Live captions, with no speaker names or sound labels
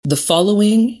The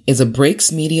following is a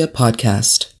Breaks Media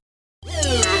podcast.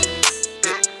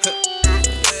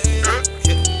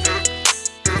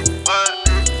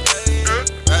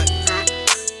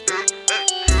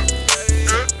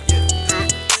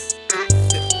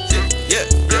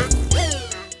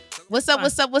 What's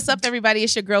up, everybody?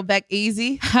 It's your girl, Beck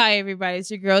Easy. Hi, everybody. It's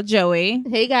your girl, Joey.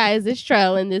 Hey, guys. It's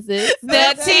Trell, and this is...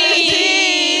 The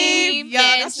team!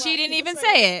 Yeah, and she didn't even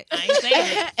say it. I ain't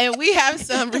saying it. And we have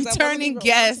some returning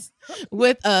guests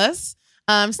with us.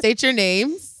 State your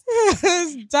names.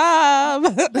 It's Dom.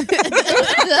 This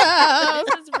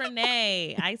is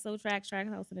Renee. ISO Track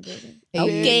House in the building.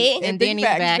 Okay. And Big Danny's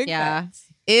facts, back, big y'all. facts.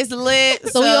 It's lit.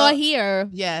 So we all here.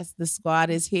 Yes, the squad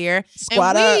is here.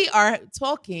 Squad and we are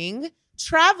talking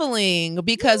traveling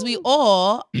because we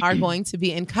all are going to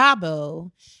be in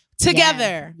Cabo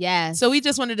together. Yes. So we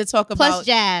just wanted to talk Plus about...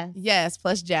 Jazz. Yes,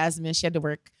 plus Jasmine. She had to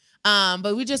work.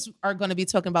 But we just are going to be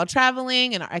talking about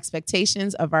traveling and our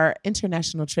expectations of our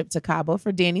international trip to Cabo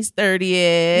for Danny's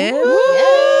 30th.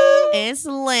 It's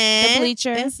lit. The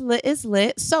bleacher. It's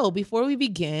lit. So before we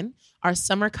begin, our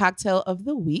summer cocktail of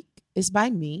the week is by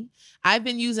me. I've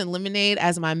been using lemonade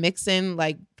as my mix-in,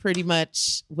 like pretty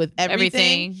much with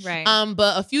everything. Right.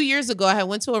 But a few years ago, I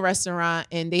went to a restaurant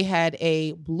and they had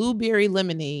a blueberry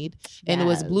lemonade, and it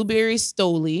was Yes. blueberry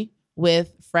stoli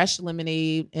with fresh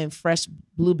lemonade and fresh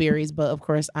blueberries. But of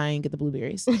course, I ain't get the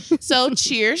blueberries. So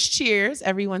cheers.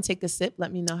 Everyone take a sip.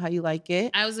 Let me know how you like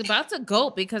it. I was about to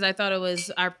gulp because I thought it was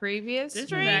our previous This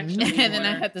drink. is actually And then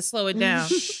I more. had to slow it down.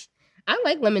 I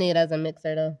like lemonade as a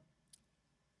mixer, though.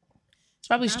 It's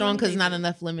probably I strong don't because think not it-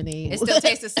 enough lemonade. It still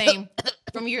tastes the same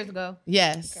from years ago.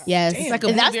 Yes. Yes. Damn. It's like a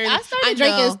And that's- blueberry. I I started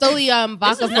know. drinking Stoli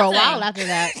vodka is for a while nothing. after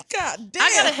that. God damn. I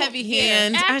got a heavy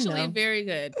hand. I Actually, know. very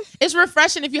good. It's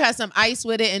refreshing if you have some ice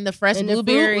with it and the fresh And the fruit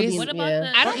blueberries. would be- What about Yeah.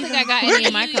 the? I don't think I got any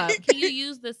in my Can you- cup. Can you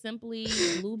use the Simply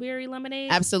Blueberry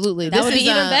lemonade? Absolutely. That This would be is,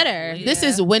 even better. This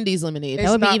is Wendy's lemonade. That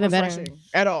would be even better. refreshing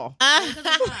at all.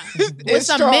 With It's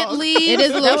some strong. mint leaves. It is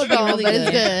a That little would be strong, really but good.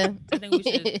 it's good. I think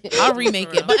we should. I'll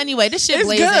remake it. But anyway, this shit It's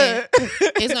blazing.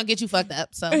 good. It's gonna get you fucked up.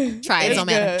 So try it. It's Don't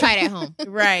matter. good. Try it at home.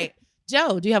 Right.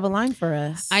 Joe, do you have a line for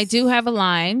us? I do have a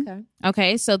line.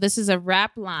 Okay. So this is a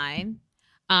rap line.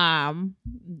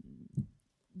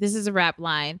 This is a rap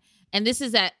line. And this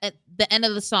is at the end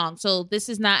of the song. So this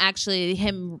is not actually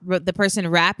him, the person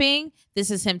rapping.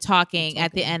 This is him talking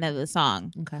at the end of the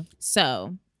song. Okay.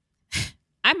 So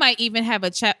I might even have a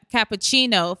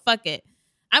cappuccino. Fuck it.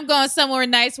 I'm going somewhere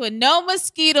nice with no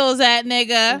mosquitoes at,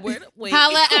 nigga. Wait,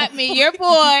 Holla at me, your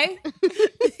boy.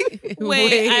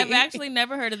 wait. I've actually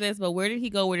never heard of this, but where did he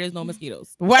go where there's no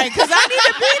mosquitoes? Right, because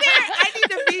I need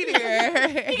to be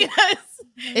there. Yes.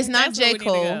 It's not That's J. where we need to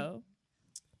Cole. go.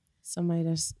 Somebody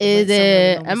that's Is somewhere with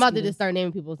it... no I'm about to mosquitoes. just start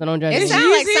naming people, so don't judge It me. sound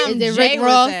like something Is it Rick Rick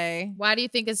Ross? Ross? Why do you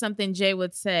think it's something Jay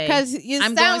would say? Because you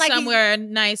I'm sound going like somewhere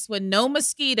nice with no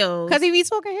mosquitoes. Because he be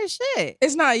talking his shit.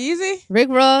 It's not easy. Rick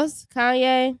Ross,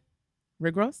 Kanye.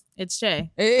 Rick Ross? It's Jay.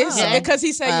 It's Oh. because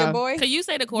he said your boy. Can you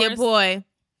say the chorus? Your boy.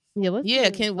 Yeah, what's Yeah,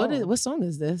 the- what song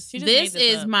is this? She just This made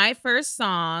is up. my first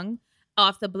song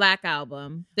off the Black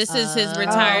album. This is his Oh,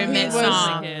 retirement he was-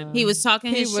 song. He was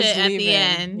talking his shit at the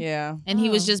end. Yeah. And he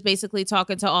was just basically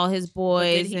talking to all his But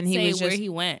boys. did he and he say was where just he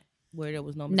went where there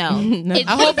was no no. mosquitoes?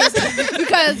 I hope it's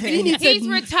because he needs to He's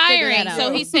figure retiring, that so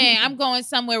out. he's saying, "I'm going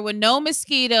somewhere with no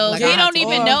mosquitoes." Like We I don't have to-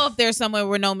 even know if there's somewhere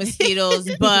with no mosquitoes,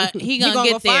 but he gonna, gonna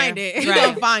get go there. find it. He Right.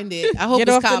 gonna find it. I hope Get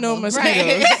it's off the Cabo. no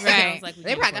mosquitoes. Right. Sounds like we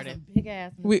They can't probably got afford it. some big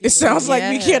ass. It sounds like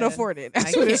we Yeah. can't afford it.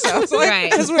 That's I what it can't. sounds like.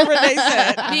 Right. That's what Renee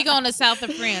said. He going to south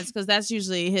of France because that's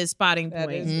usually his spotting That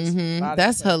point. is- Mhm.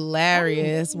 That's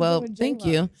hilarious. Well, thank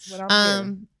you.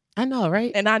 I know,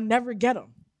 right? And I never get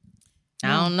them.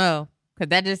 I don't know. Cause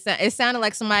that just it sounded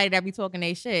like somebody that be talking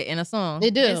their shit in a song. They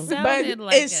do. It But sounded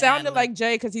like it an sounded ad-lib. like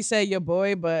Jay because he said your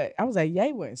boy, but I was like,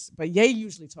 Ye wins. But Ye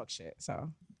usually talk shit.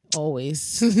 So Always.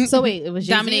 So wait, it was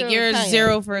Jay-Z Dominic, or you're Kanye?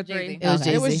 0 for Jay-Z. 3. It was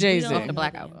Okay. it was Jay-Z. Jay-Z. Off the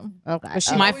Black album. Okay. But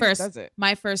she My always first- does it.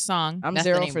 My first song. I'm That's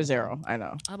the 0 name for of it. 0. I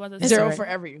know. How about It's this? all 0 right. for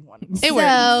everyone. It works.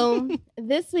 So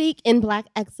this week in Black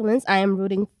Excellence, I am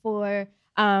rooting for.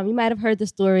 You might have heard the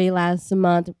story last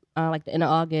month, like the end of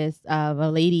August, of a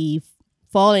lady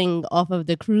falling off of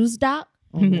the cruise dock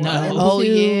No. Oh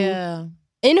Into- yeah.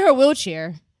 in her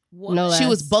wheelchair. What? No She less.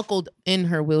 was buckled in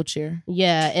her wheelchair.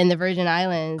 Yeah, in the Virgin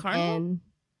Islands, Carnival? and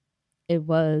it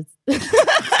was.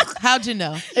 How'd you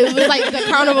know? It was like the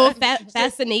carnival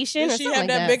fascination. Did or she something have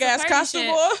like that big ass Crazy costume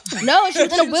shit. on? No, she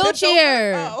was in a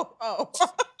wheelchair. Oh.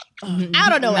 I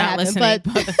don't know what Not happened, listening,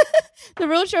 but the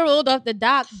wheelchair rolled off the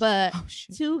dock. But Oh,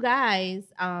 shoot. two guys,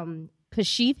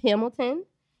 Kashif Hamilton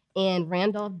and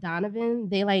Randolph Donovan,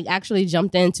 they like actually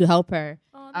jumped in to help her.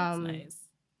 Oh, that's Um, nice.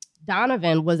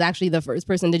 Donovan was actually the first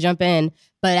person to jump in.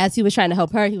 But as he was trying to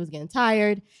help her, he was getting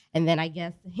tired. And then I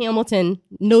guess Hamilton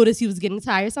noticed he was getting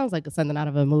tired. Sounds like something out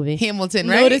of a movie. Hamilton,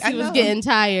 right? Noticed he was getting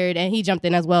tired, and he jumped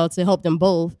in as well to help them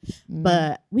both.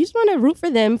 But we just want to root for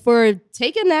them for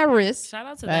taking that risk Shout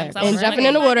out to them. 'cause I and was jumping like,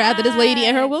 in the oh my water after this lady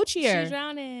in her God, wheelchair. She's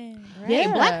drowning. Yeah.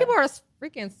 Hey, black people are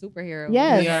freaking superheroes.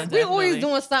 Yes. We are. We always Definitely.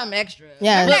 doing something extra.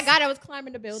 Yes. Remember that guy that was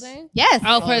climbing the building? Yes.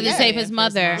 Oh, for to yeah. save his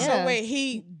mother. Yeah. So wait,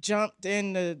 he jumped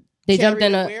in the. They jumped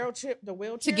in the a- wheelchair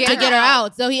To get her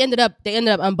out. So they ended up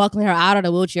unbuckling her out of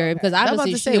the wheelchair because I was about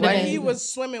obviously to she say, would've why But been- he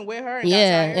was swimming with her. And got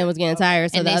yeah, tired. and was getting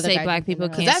tired. So And the they other say guy black jumped in people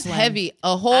her. can't That's swim. heavy. A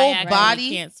I whole actually body.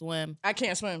 can't swim. I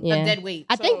can't swim. Yeah. A dead weight.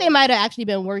 I think So- they might have actually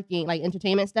been working like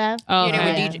entertainment staff. Oh, Yeah, they were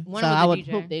okay. DJ. One So was I a would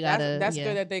DJ. hope they got That's yeah.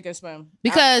 good that they can swim.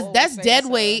 Because I always that's say dead it's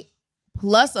weight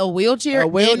plus a wheelchair. A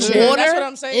wheelchair. In water. That's what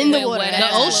I'm saying. In the With water. wet The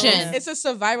ass ocean. clothes. It's a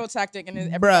survival tactic, and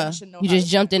everybody Bruh. should know. You how just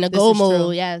to- jumped in a This go is true.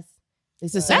 mode. Yes.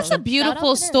 It's a That's a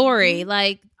beautiful to them. story.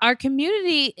 Like our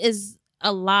community is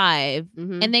alive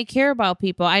Mhm. and they care about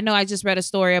people. I know I just read a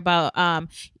story about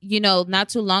not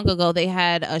too long ago they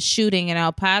had a shooting in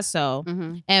El Paso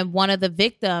Mhm. and one of the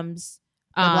victims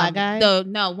black guy?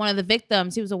 one of the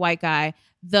victims, he was a white guy.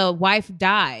 The wife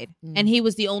died, and he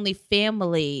was the only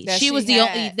family. That she she was the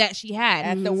had only that she had.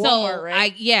 at the so Walmart,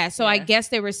 right? I Yeah. guess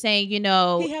they were saying, He had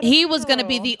a he was going to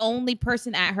be funeral. the only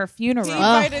person at her funeral. He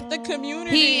invited the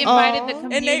community. He invited the Aw.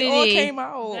 community, and they all came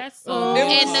out. That's so It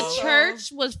was and the so-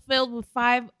 church was filled with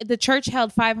the church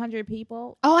held 500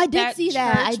 people. Oh, I did That see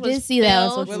that. I church was did see that on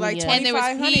filled social with like media. And there was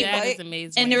 2,500. people- That like, is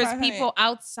amazing. And there was 2,500. people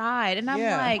outside, and I'm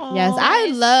Yeah. like, Yes, oh, I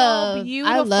it's love so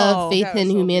beautiful. I love faith That in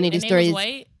was so humanity And they was stories.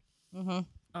 white. Mhm.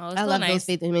 Oh, it's I so love nice. those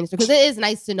faith in humanity because it is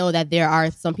nice to know that there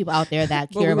are some people out there that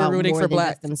But care we were about rooting more for than black.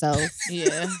 just themselves.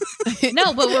 Yeah.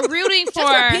 No, but we're rooting for,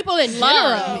 Just for people in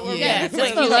love. general. Yeah. Just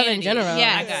Like for love in humanity. general.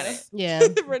 Yeah. I got it. Yeah.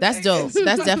 That's dope.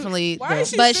 That's definitely Why dope. is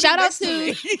she But sitting shout out next to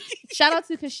me? shout out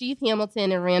to Kashif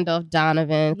Hamilton and Randolph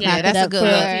Donovan. Yeah, Clap it that's a up good for-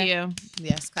 look. to you.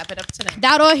 Yes, clap it up to them.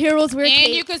 Not all heroes wear And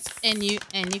capes. you could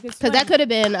Because swim. that could have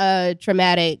been a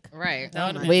traumatic. Right. That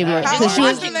would've been Way more. sad. How Because she old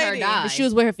was was the her lady? die. she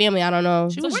was with her family. I don't know.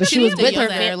 She was- But she she was was with her younger,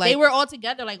 family. like- They were all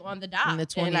together, like on the dock In the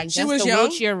 20s. And, like, She that's was the young?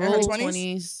 wheelchair In her rule.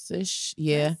 20s? ish.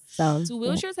 Yeah. So Do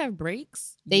wheelchairs have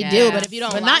brakes? they Yes. do, but if you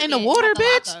don't, But lock not in the it, you water, have to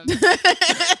lock bitch.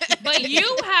 them. But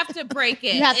you have to break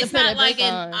it. You have to it's put not a like brake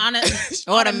an on.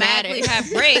 automatically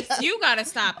have brakes. You gotta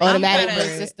stop it. Automatic You brake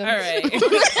gotta- system. All right.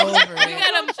 Over we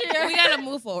it. gotta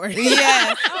move forward.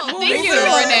 Yeah. Oh, Moving thank you,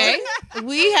 forward. Renee.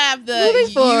 We have Moving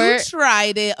the forward. You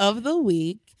Tried It of the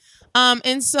week.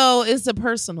 And so it's a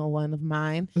personal one of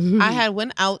mine. I had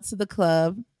went out to the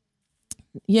club,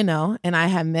 and I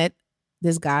had met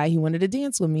this guy. He wanted to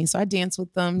dance with me. So I danced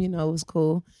with him, it was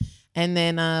cool. And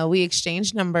then we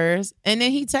exchanged numbers. And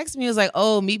then he texted me, he was like,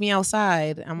 oh, meet me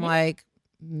outside. I'm like,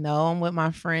 no, I'm with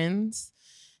my friends.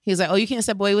 He was like, oh, you can't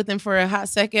step away with him for a hot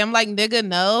second. I'm like, nigga,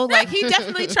 no. Like, he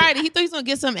definitely tried it. He thought he was going to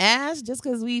get some ass just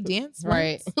because we danced.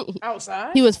 Right.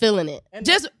 Outside? He was feeling it. And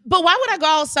But why would I go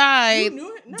outside? you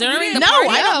knew it? No, During you the didn't. No, party?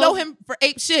 I don't No. know him for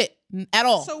ape shit at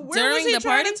all. So where During was he the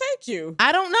trying party? to take you?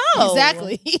 I don't know.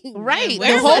 Exactly. Right. Where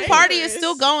The was whole it? party is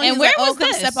still going. And He's where like, oh, was come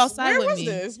this? step outside Where with was me.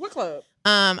 this? What club?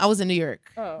 I was in New York.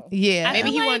 Oh. Yeah. I Maybe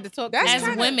feel he like wanted to talk. that's As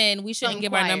kinda women, we shouldn't something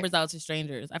give our quiet. numbers out to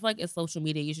strangers. I feel like it's social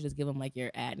media. You should just give them like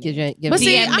your ad Give name. you- give But you-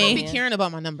 see, DM I don't me. be caring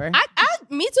about my number.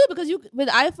 Me too, because you with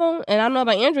iPhone, and I don't know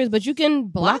about Androids, but you can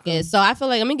block it. So I feel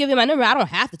like, let me give you my number. I don't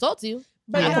have to talk to you.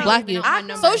 But I yeah, can block you. my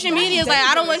number. Social media is like,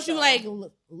 I don't want you like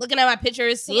looking at my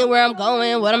pictures, seeing where I'm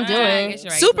going, what I'm I doing. guess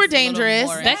you're right. Super It's a little dangerous.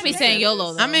 more That's me saying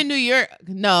YOLO. Though. I'm in New York.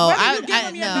 No, Whether I you give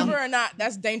him your no. number or not,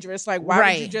 that's dangerous. Like, why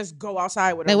Right. would you just go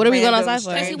outside with Like, a what are we going random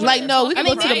outside for? stranger? Like, no, we I can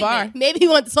mean, go to the bar. Maybe he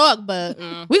wanted to talk, but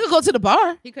We could go to the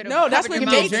bar. He could've No, that's covered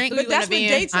what your me a dates. mouth. drink. But that's what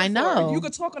dates. I are know. For. You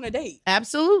could talk on a date.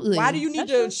 Absolutely. Why do you need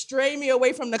to stray me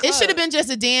away from the club? It should have been just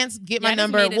a dance. Get my Y'all just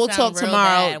number. made it We'll sound talk real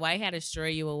tomorrow. bad. Why he had to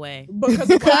stray you away? because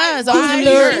Because I was why in you-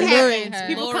 New York. Luring her.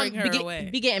 People luring her be, away.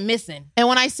 be getting missing. And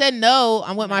when I said no,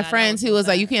 I'm with my my God, friends that who was was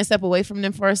so like, bad. you can't step away from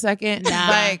them for a second. Nah.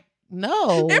 Like,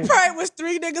 no. It probably was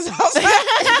 3 niggas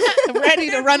outside Ready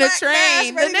to run a Black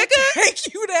train. mask, The ready to nigga.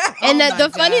 take you down. and my the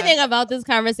funny God. thing about this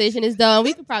conversation is, though, and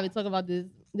we could probably talk about this.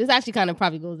 This actually kind of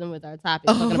probably goes in with our topic,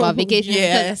 talking about vacation.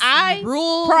 yes. I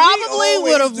Rule. probably always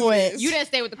would have do went. this. You didn't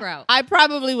stay with the crowd. I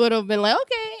probably would have been like,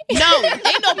 okay. No,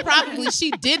 ain't no probably.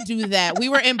 She did do that. We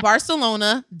were in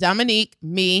Barcelona. Dominique,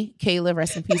 me, Kayla,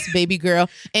 rest in peace, baby girl,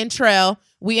 and Trell.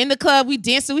 We in the club. We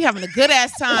dancing. We having a good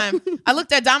ass time. I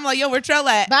looked at Dom like, yo, where Trell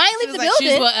at? But I ain't She leave was the like, building.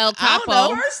 She's with El I don't know.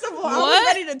 Capo. First of all, I What? was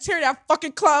ready to tear that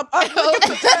fucking club up. Look at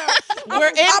the town. We're I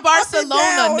in was up and Barcelona,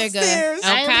 down nigga. upstairs.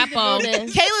 El I ain't leave the Capo. building.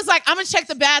 Kayla's like, I'm gonna check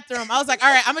the bathroom. I was like,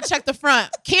 all right, I'm gonna check the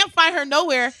front. Can't find her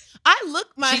nowhere. I look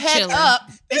my She head chilling. up,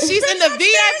 and she's in the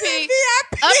VIP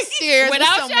upstairs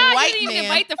Without with some y'all, white you didn't even man.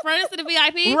 invite the friends to the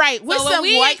VIP. Right, with So when some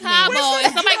we white in Cabo man.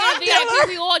 and somebody go to Drug VIP,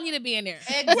 we all need to be in there.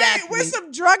 Exactly. Wait, with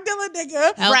some drug dealer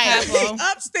nigga. El Right. Capo.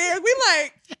 Upstairs, we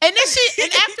like, And then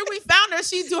and after we found her,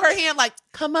 she do her hand like,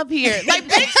 "Come up here." Like,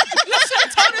 bitch, you should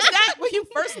have told us that when you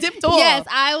first dipped off. Yes,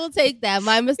 I will take that.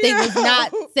 My mistake was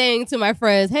not saying to my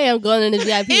friends, "Hey, I'm going in the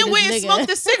VIP." with And went this and nigga.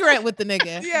 smoked a cigarette with the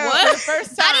nigga. Yeah. For the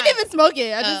first time. I didn't even smoke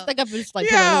it. I just Oh. think I just like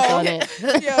Yo. on it. yo,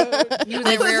 You was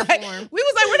We in was rare like, form. we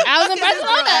was like, where the I was fuck is impressed this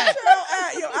with girl that.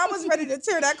 at? yo, I was ready to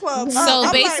tear that club up. So I'm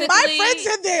like, my basically- friends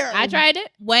in there. I tried it.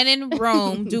 When in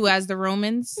Rome, do as the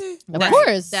Romans. Of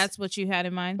course. That's what you had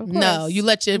in mind. No, you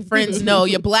let your friends know,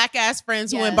 your black ass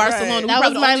friends who in Yes. Barcelona, Right. who That probably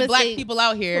was the my only black mistake. people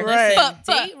out here. Right. Listen,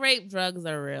 date rape drugs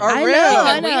are real. Are I real. know,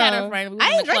 I Because we had know. a friend. We I was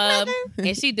in ain't the drink club nothing.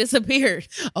 and she disappeared.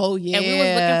 Oh yeah, And we was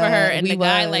looking for her, and we the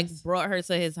guy was. like brought her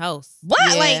to his house. What?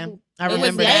 Yeah, Like, I it was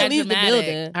remember bad. that. didn't leave the dramatic.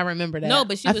 building. I remember that. No,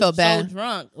 but she I was felt so bad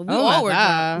drunk. We Oh all my were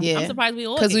God. drunk. Yeah. I'm surprised we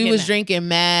all because we get was kidnapped. drinking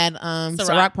mad Ciroc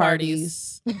Ciroc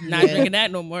parties. parties. Not Yeah. drinking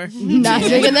that no more. Not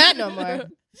drinking that no more.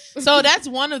 So that's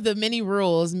one of the many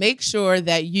rules. Make sure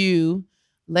that you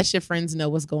let your friends know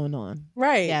what's going on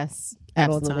Right. Yes, at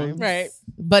all absolutely. times. Right.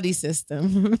 Buddy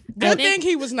system. Good think- thing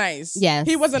he was nice. Yes.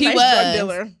 He was a He nice was. drug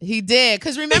dealer. He did.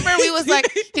 Because remember,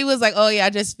 he was like, oh yeah, I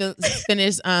just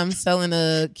finished selling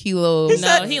a kilo. He No,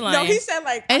 said, he No, lying. he said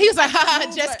like, And he was like, I haha,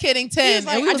 moved just like- kidding, He 10. was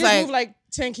like, And we I was just like, moved like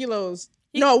 10 kilos.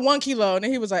 No, 1 kilo. And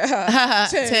then he was like, haha,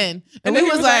 10. 10. And And then we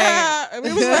he was like, "Ah." And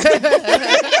we was like,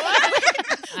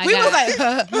 I we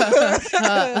got- was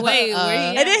like, Wait,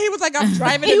 where he and then he was like, I'm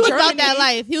driving He to was Germany. about that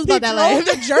life. He was He about that drove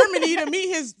life. to Germany to meet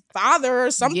his father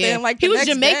or something. yeah. Like he the was next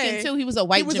Jamaican day. too. He was a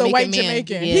white He was Jamaican a white man.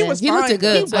 Jamaican. Yeah. He was He fine. looked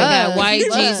good. He too. I got was. white He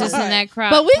was Jesus fine. in that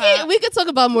crop. But top. we could talk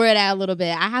about more of that a little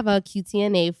bit. I have a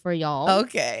QTNA for y'all.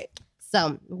 Okay.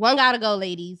 So one gotta go,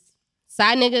 ladies.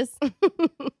 Side niggas,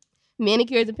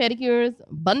 manicures and pedicures,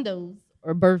 bundles,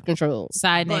 or birth control.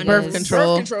 Side niggas. Birth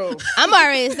control. Birth control. I'm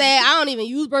already saying I don't even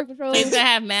use birth control. You used to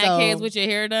have mad So- kids with your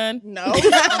hair done. No. And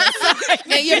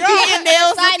your feet and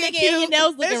nails Side looking nigga, cute. your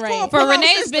nails looking It's right. called For pull-out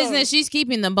Renee's system. business, she's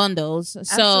keeping the bundles. So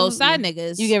Absolutely. side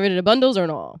niggas. You get rid of the bundles or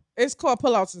no? It's called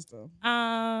pull-out system.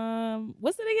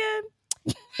 What's it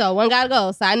again? So one gotta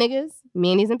go. Side niggas,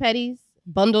 manis and petties,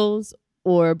 bundles,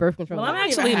 or birth control. Well, I'm I don't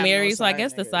even actually have no married, so I side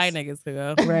guess the niggas. side niggas could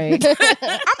go. right. I'm That's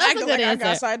acting a like good I got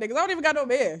answer. side niggas. I don't even got no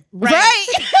man. Right.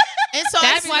 And so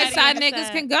That's it's why like- side Everybody niggas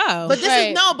upset. can go. But this Right.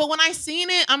 is no. But when I seen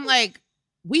it, I'm like,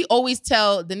 we always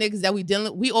tell the niggas that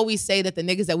we always say that the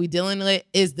niggas that we dealing with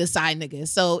is the side niggas.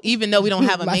 So even though we don't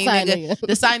have a My main side nigga, nigga.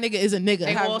 the side nigga is a nigga.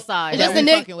 Like all sides. That Just we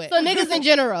the fucking with. so niggas in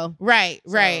general. Right,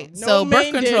 right. No So birth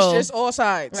main control. dish, just all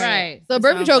sides. right. So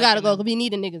birth Sounds control like gotta a go no. because we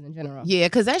need the niggas in general. Yeah,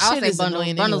 because that I'll shit say is bundles.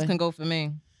 annoying Bundles anyway. can go for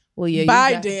me. Well, yeah, Bye,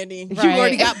 you got- Danny. You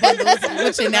already got bundles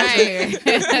with your natural Right.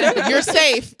 hair. You're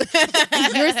safe.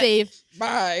 You're safe.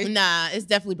 Bye. Nah, it's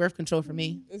definitely birth control for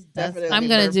me. It's definitely I'm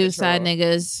gonna birth do control. side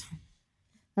niggas.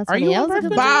 That's Are funny. you That on was a birth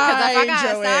good control? one. Because if I Bye, got a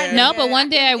side Joanne. No, nigga, but one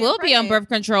day I will be on birth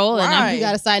control, and Why? I'm You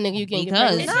got a side nigga, you can't get Because-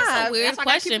 pregnant. It's just Nah, a weird that's why I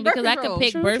gotta question keep birth because I could control.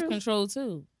 pick True, birth true. control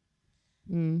too.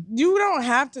 You don't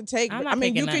have to take. I'm not I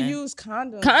mean, you picking can nothing. use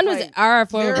condoms. Condoms Like, are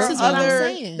for there This are is what I'm other.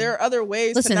 saying. There are other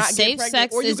ways Listen, to not safe get pregnant,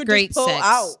 sex or you is could great just pull sex.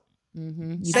 out.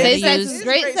 Mm-hmm. You Safe better sex use is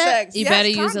great sex. you Yes, better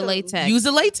use a condoms. latex. Use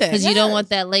a latex. because you don't Yes. want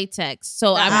that latex.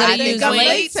 So I'm I gonna think use I'm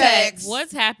latex. latex.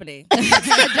 What's happening?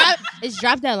 It's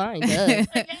drop that line.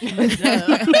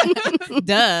 Duh.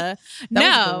 Duh.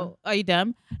 No. Are you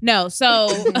dumb? No. So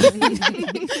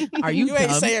Are you You ain't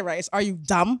dumb? say it right. It's, are you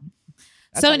dumb?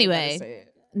 That's So how you gotta anyway. say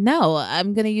it. no,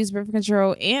 I'm gonna use birth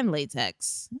control and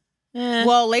latex.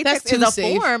 Well, latex That's is too a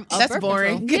safe. form of That's birth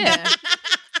boring. control. Yeah.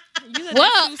 Well,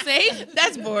 Well, safe.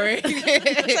 That's boring.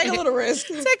 Take a little risk.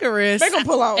 Take a risk. Make them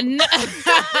pull out. no,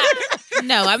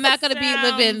 no, I'm not gonna be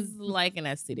living. Sounds like an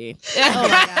STD. Oh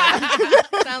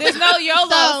my God. There's no YOLO.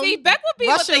 So, See, Beck would be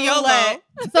Russian with the YOLO. roulette.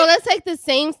 So let's take the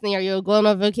same scenario, going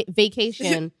on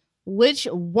vacation. Which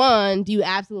one do you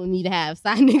absolutely need to have?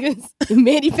 Side niggas,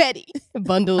 mani petty,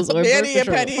 bundles, or birth Danny and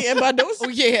control? Petty and bundles. Oh,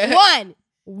 yeah. One.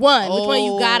 Which one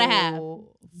you gotta have?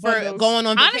 For Bundles. going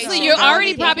on vacation. Honestly, you're I don't already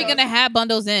need probably bundles. gonna have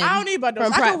bundles in. I don't need bundles.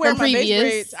 From I can wear from my base previous.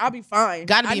 braids. I'll be fine.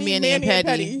 Gotta I be need Manny and Petty.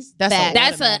 petties. That's Facts.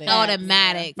 That's automatic. an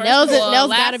automatic. First Nails- of all, nails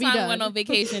last gotta be time done. we went on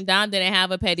vacation, Don didn't have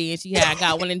a petty, and she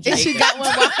got one in And Jamaica. she got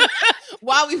one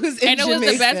while we was in And it was the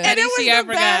Jamaica. best And petty it was she the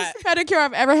ever got. best pedicure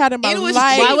I've ever had in my It was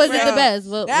life. cheap. Why was it bro. the best?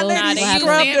 What, That what- lady Nah, what they happened? use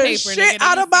scrubbed the sandpaper, shit nigga. They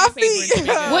out use of my sandpaper feet. and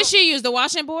shit. What she used? The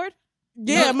washing board?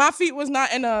 Yeah, my feet was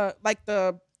not in a like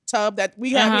the tub that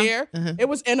we have Uh-huh. here. Uh-huh. It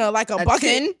was in a bucket.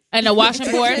 tin? And the washing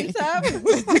A board? tin tub. It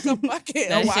was like a bucket.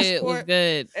 That a shit was washboard.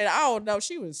 good. And I don't know.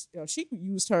 She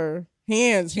used her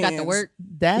Hands. Got to work.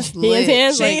 That's lit.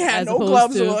 Hands, She ain't had as no opposed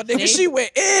gloves to- on, nigga. She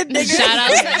went in,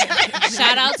 nigga.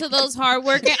 Shout out to those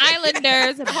hardworking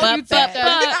islanders. But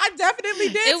I definitely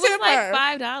did It was tip like her.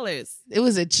 $5. It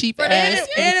was a cheap And ass.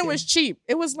 it was cheap.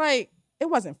 It was like, it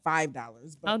wasn't $5, I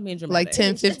was but being dramatic. like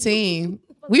 10, 15.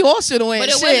 We all should have went. But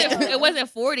it shit. wasn't. It wasn't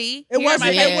 40. it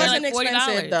wasn't. Yeah. It wasn't like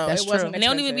expensive though. That's It wasn't true. And they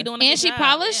don't even be expensive. doing. A And good she job.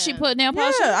 polished. She Yeah. put nail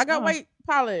polish. Yeah, I got Oh. white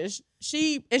polish.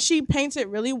 She painted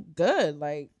really good.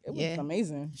 Like it was Yeah.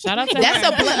 amazing. Shout out to That's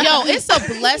her. it's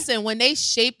a blessing when they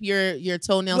shape your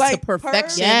toenails Like, to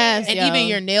perfection. Yes, and yo. even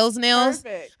your nails.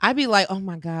 Perfect. I'd be like, oh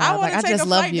my god, I like want I to take just a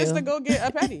love flight you. just to go get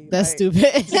a petty. That's Like, stupid.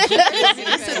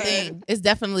 It's a thing. It's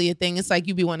definitely a thing. It's like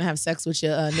you be wanting to have sex with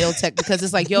your nail tech because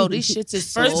it's like, yo, these shits is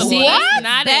so. First of all, See? that's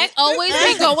not That it. always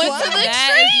be going to the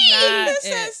That is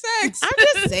This not is it. sex. I'm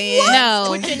just saying. No,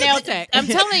 With your nail tech. I'm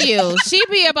telling you, she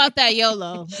be about that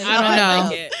YOLO. I don't know.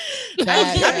 Like it.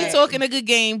 I be talking a good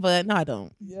game, but no, I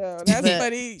don't. Yeah, that's But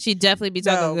funny. She definitely be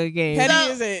talking No. a good game. Petty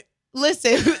So- is it?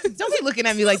 Listen, don't be looking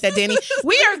at me like that, Danny.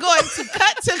 We are going to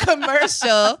cut to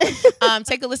commercial.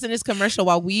 Take a listen to this commercial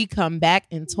while we come back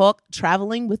and talk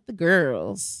traveling with the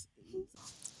girls.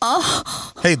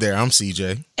 Hey there, I'm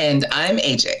CJ, And I'm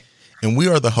AJ. and we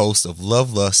are the hosts of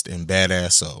Love, Lust, and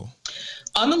Badass Soul.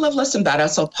 On the Love, Lust, and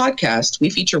Badass Soul podcast, we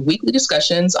feature weekly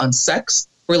discussions on sex,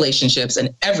 relationships, and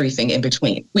everything in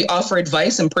between. We offer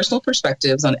advice and personal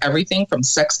perspectives on everything from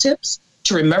sex tips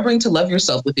to remembering to love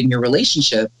yourself within your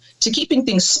relationship to keeping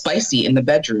things spicy in the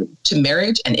bedroom to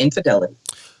marriage and infidelity.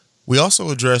 We also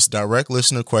address direct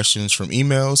listener questions from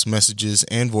emails, messages,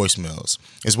 and voicemails,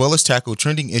 as well as tackle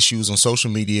trending issues on social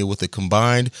media with a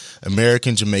combined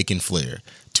American-Jamaican flair.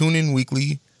 Tune in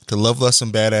weekly to Love, Lust,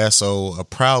 and Badass Soul, a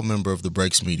proud member of the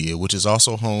Breaks Media, which is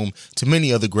also home to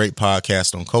many other great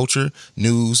podcasts on culture,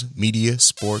 news, media,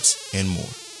 sports, and more.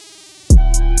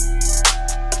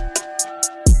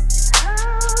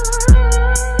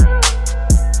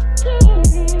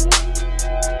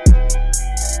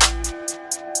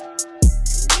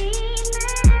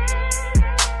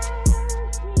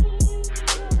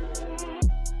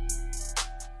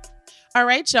 All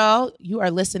right, y'all. You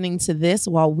are listening to this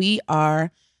while we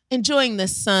are enjoying the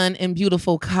sun in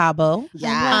beautiful Cabo.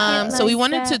 Yeah. So we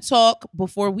wanted to talk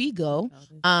before we go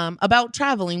about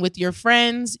traveling with your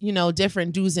friends, you know,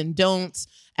 different do's and don'ts.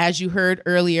 As you heard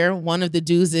earlier, one of the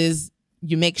do's is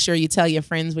you make sure you tell your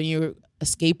friends when you're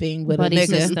escaping with Buddy a nigga.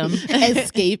 system.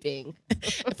 Escaping.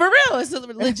 For real, it's a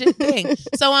legit thing.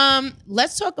 So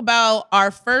let's talk about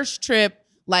our first trip,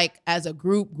 like as a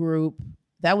group.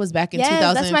 That was back in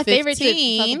 2015. That's my favorite trip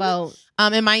to talk about.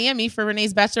 In Miami for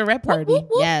Renee's bachelorette party.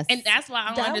 Yes. And that's why I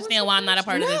don't That understand was why I'm not a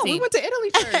part of the team. We went to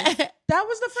Italy first. That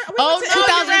was the first. Oh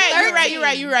no, you're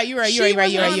right. You're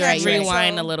right.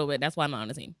 Rewind a little bit. That's why I'm not on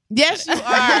the team. Yes, you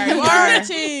are. You are the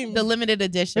team. The limited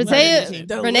edition. Renee,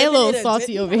 The Renee a little limited salty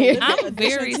edition. over here. I'm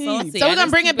very salty. So I we're gonna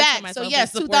just bring keep it to back. So myself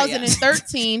yes, to support you.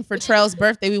 2013 for Trell's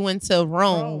birthday, we went to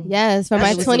Rome. Yes, for That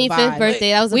my was a 25th vibe.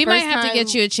 birthday. That was the We first might have to time-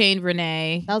 get you a chain,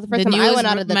 Renee. That was the first time I newest went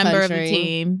out of the member country. of the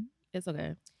team. It's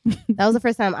okay. That was the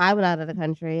first time I went out of the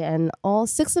country, and all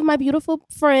 6 of my beautiful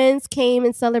friends came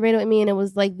and celebrated with me, and it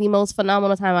was like the most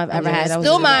phenomenal time I've ever Yeah, had. that was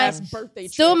Still the my best. birthday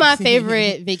Still trip. my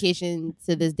favorite vacation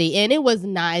to this day. And it was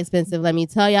not expensive. Let me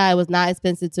tell y'all, it was not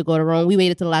expensive to go to Rome. We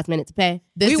waited till the last minute to pay.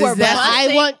 This But I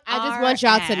just our want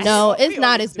y'all to ass. know it's We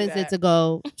not always do expensive that. to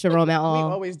go to Rome at We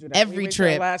all. always do that. Every We wait till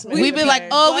trip. the last minute We to be like, pay.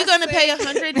 oh, we're gonna pay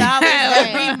 $100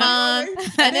 every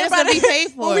month, and it's gonna be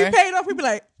paid for. When we paid off, we be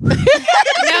like, No,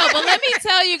 but let me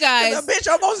tell you the guys. bitch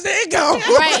almost did go.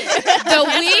 Right. The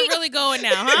That's week, really going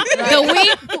now, huh?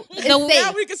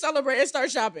 Now we can celebrate and start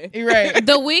shopping. Right.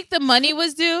 the week the money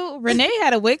was due, Renee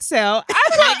had a wig sale. I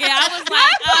was like,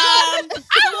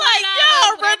 I'm like,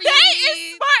 yo, Renee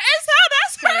is smart as hell.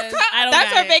 I don't That's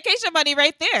got her it. vacation money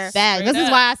right there. Bad. This is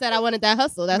up. why I said I wanted that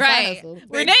hustle. That's Right. my hustle.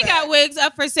 Renee got wigs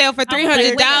up for sale for $300.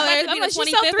 Wait, wait, I'm wait, like, she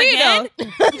she sold sold 3 3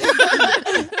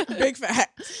 though. Big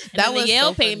fact. And That then was the Yale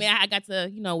so funny. payment. I got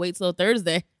to, wait till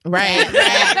Thursday. Right.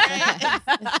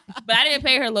 But I didn't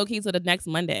pay her low key till the next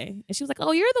Monday. And she was like,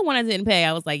 oh, you're the one that didn't pay.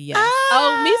 I was like, yes.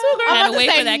 Oh, me too, girl. I had I'm to wait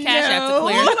about for that say cash app to no.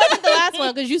 clear. You wasn't the last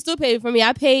one because you still paid for me.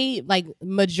 I paid like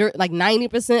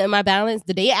 90% of my balance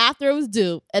the day after it was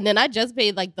due, and then I just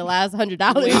paid like the last $100.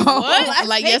 What?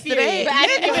 Like pay yesterday? period. But I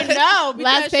didn't even know.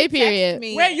 Last pay period.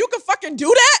 Wait, you can fucking do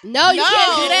that? No, you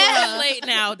can't do It's that. late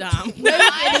now, Dom. No, you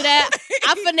can't do that.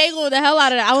 I finagled the hell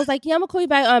out of that. I was like, yeah, I'm gonna call you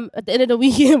back at the end of the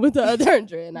weekend with the other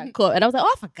 100, and I called, and I was like,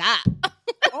 oh, I forgot.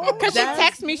 Because she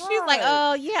texted me, she's like,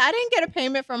 "Oh yeah, I didn't get a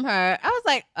payment from her." I was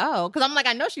like, "Oh," because I'm like,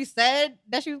 I know she said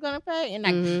that she was gonna pay, and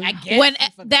Mhm. I guess When she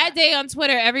forgot. that day on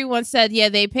Twitter, everyone said, yeah,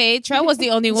 they paid. Trell was the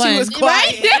only one. was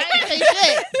quiet. Right? say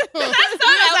shit.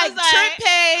 I was like, trip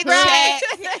paid,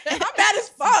 check. I'm mad as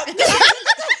fuck.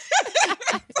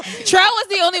 Trell was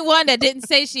the only one that didn't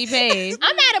say she paid.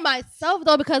 I'm mad at myself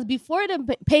though because before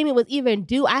the payment was even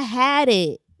due, I had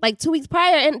it like 2 weeks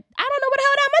prior, and I don't know what the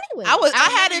hell that money was. I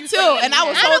had it too, and I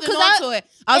was holding on to it.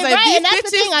 I was like, right, and that's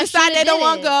these the thing, bitches I decide they should've don't did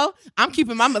want to it. go. I'm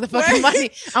keeping my motherfucking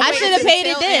money. I should have paid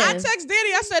it then. I text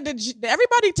Danny. I said, did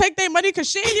everybody take their money? Because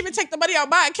she ain't even take the money out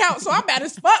my account. So I'm mad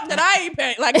as fuck that I ain't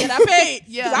paid. Like, that I paid.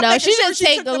 Yeah. 'Cause I'm No, making she sure didn't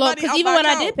take took the loan money because out even my when I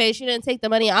account. did pay, she didn't take the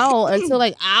money out until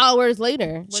like hours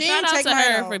later. Well, She shout ain't out take to mine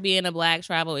her out. for being a black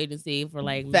travel agency for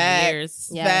like Facts. years.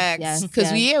 Yeah, Facts. yes,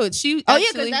 Because yes. she Oh yeah,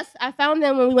 actually, because I found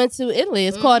them when we went to Italy.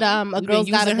 It's called A We've Girl's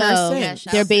been Gotta using her Go. since.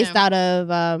 They're based Shout out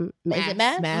of is it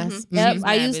Mass? Mass. Yep. She's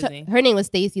I mad used busy. her name was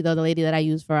Stacy though, the lady that I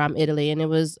used for Italy, and it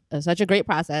was such a great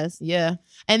process. Yeah.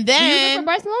 And You used it then, for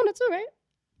Barcelona too, right?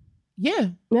 yeah.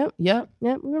 Yep. Yep.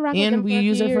 Yep. We were rocking And with them we for a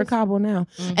use few it for years. Cabo now.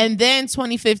 Mhm. And then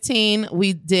 2015,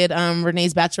 we did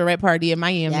Renee's bachelorette party in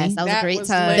Miami. Yes, that was a That great was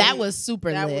time. lit. That was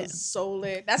super That lit. was so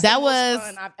lit. That's That the most was-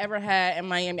 fun I've ever had in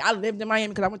Miami. I lived in Miami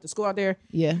because I went to school out there.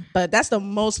 Yeah. But that's the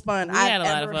most fun We had I've a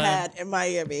lot of ever fun. had in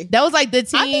Miami. That was like the I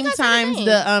think team that's times her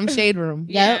the shade room.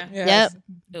 Yep. Yeah. Yes. Yep.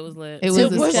 It was lit. It was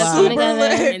It a was squad. super Together.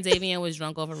 lit. And Davian was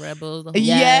drunk over Red Bulls. The whole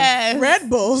Yes. Red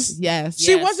Bulls. Yes.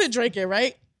 She Yes. wasn't drinking,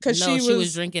 right? Because No, she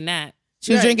was drinking that.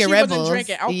 She was Yeah, drinking she Red wasn't Bulls.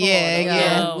 drinking alcohol, Yeah, though.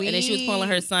 yeah. Yo, and then she was calling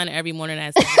her son every morning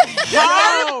at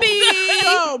Heartbeat.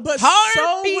 No, but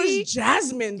Heartbeat. so was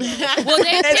Jasmine. though. Well,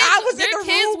 their And kids, I was in their the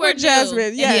kids room were with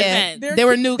Jasmine. new. Yeah. Yeah. They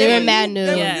were new. They were kids. mad new.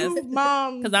 They Yes. were new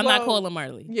mom. Because I'm not well, calling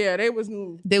Marley. Yeah, they was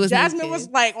new. They was new Jasmine kids. was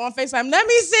like on FaceTime. Let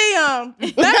me see him.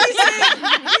 Let me see. We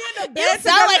in the bed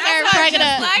sound like together. Eric cracking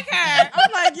up. Like her.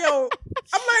 I'm like, yo.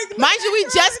 I'm like, Mind you, we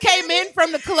just came in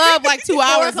from the club like 2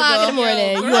 hours 4 o'clock in the ago.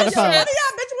 morning. Yo, You on the girl, phone. One of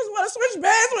y'all bitches was want to switch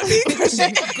beds with me. 'cause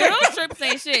she- Girls trips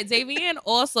ain't shit. Davian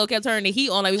also kept turning the heat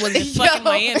on like we wasn't in Yo. fucking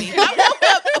Miami. I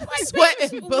woke up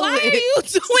sweating. Why are you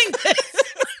doing this?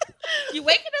 You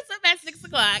waking us up at 6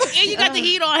 o'clock and you got the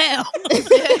heat on hell.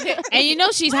 And you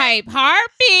know she's hype. Heartbeat.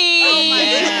 Oh my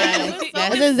Yeah. God.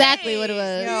 That's exactly what it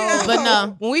was. Yeah. But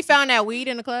no, When we found that weed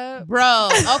in the club, bro.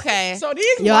 Okay. So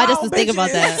these Yo, I just wild was thinking about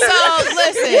bitches- that. So He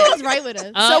listen. was right with us.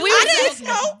 So we I was, didn't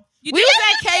know. You we did? was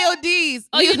at KOD's.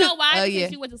 Oh, you know why? Oh Because yeah.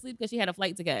 she went to sleep because she had a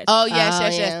flight to catch. Oh yes, Oh,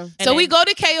 yes, yeah. yes. And So we then- go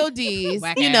to KOD's,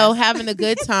 Whack you know, ass. having a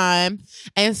good time,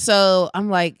 and so I'm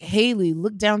like, Haley,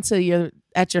 look down to your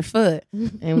foot,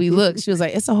 and we look. She was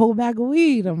like, it's a whole bag of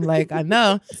weed. I'm like, I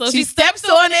know. So she steps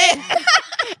on it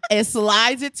and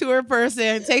slides it to her purse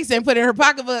and takes it and put it in her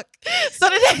pocketbook. So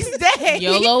the next day,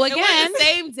 YOLO It was again. the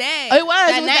same day. Oh, it was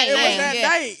That it was night, It was yeah. that yeah.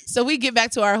 night. So we get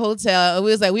back to our hotel, and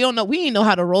we was like, we didn't know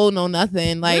how to roll, no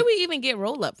nothing. Where Like, did we even get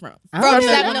roll up from? I don't from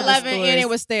remember 7-Eleven, the and it stores.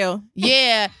 was still.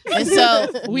 yeah. And so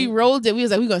we rolled it. We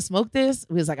was like, we gonna smoke this?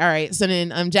 We was like, all right. So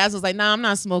then Jazz was like, nah, I'm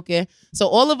not smoking. So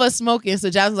all of us smoking. So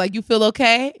Jazz was like, you feel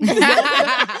okay?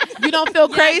 You don't feel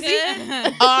crazy?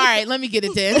 Yeah, All right, let me get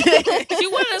it then. She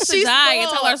wanted us to She die and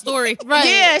stole. tell our story. Right.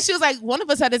 Yeah, she was like, one of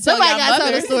us had to tell Somebody your gotta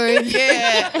mother. tell the story.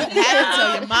 Yeah, had to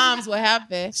tell your moms what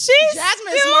happened.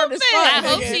 Jasmine smart as fuck. I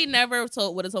hope nigga. she never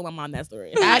would have told my mom that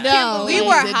story. I know. We She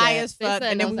were did high that. as fuck, They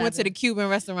said and then no we went to the savage. Cuban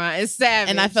restaurant. It's savage.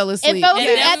 And I fell asleep. It fell And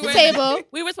asleep then at we the were- table.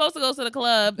 We were supposed to go to the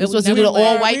club. We were supposed to do the never went.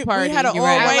 all-white party. We had an You're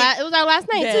right. all-white. It was our last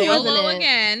night Yeah. too, YOLO wasn't it?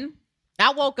 again.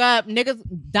 I woke up, niggas,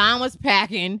 Don was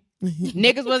packing.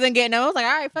 Niggas wasn't getting up. I was like,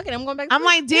 all right, fuck it, I'm going back to I'm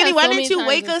like, Danny, Yeah, why so didn't many you times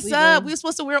wake of us sleeping. up? We were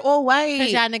supposed to wear all white.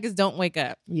 because y'all niggas don't wake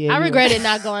up. Yeah, I you're regretted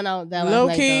not going out that last Low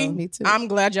night. key, though. Me too. I'm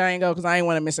glad y'all ain't go because I ain't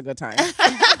want to miss a good time.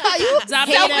 Stop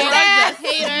Hater. that.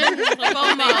 Hater.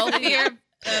 FOMO. Fear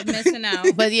of missing out.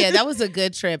 But yeah, that was a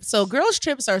good trip. So girls'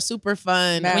 trips are super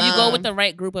fun. Man. When you go with the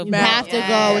right group of You Man. have to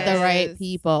go with the Yes. right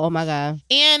people. Oh my god.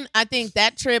 And I think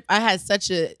that trip, I had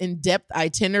such an in-depth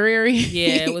itinerary.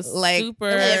 Yeah, it was like super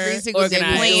every single day we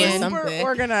organized. was doing It was something. Super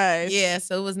organized. Yeah,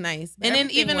 so it was nice. And then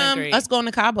Everything even went great. us going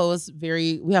to Cabo was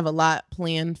we have a lot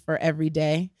planned for every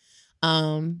day.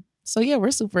 So yeah,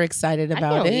 we're super excited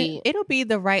about it. It'll be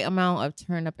the right amount of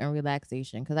turn up and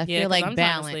relaxation because I Yeah, feel 'cause like I'm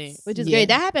trying to sleep. balance. Which is Yeah. great.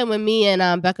 That happened when me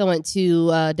and Becca went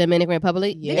to Dominican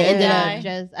Republic. Yeah. It ended Die. up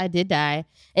just I did die.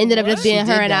 Ended up What? just being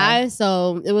She her did and die. I.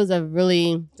 So it was a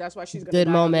really That's why she's gonna good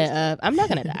die on moment this of I'm not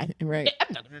gonna die. Right. I'm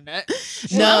not gonna do that. trip. No.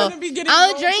 She's gonna be getting I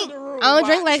rolled don't drink. to the room. I don't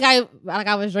drink Watch. like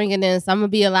I was drinking this. I'm gonna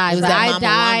be alive. It was But that I Mama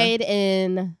died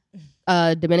in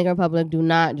Dominican Republic. Do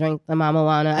not drink the Mama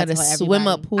Juana. At a I tell swim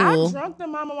up everybody. I pool. drunk the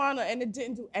Mama Juana and it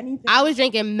didn't do anything. I was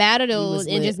drinking Matadors was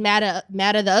and lit. just mad at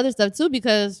the other stuff too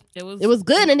because It was it was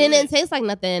good and it didn't taste like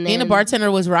nothing. And the bartender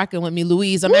was rocking with me,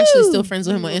 Louise. I'm actually still friends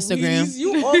with him on Instagram. Louise,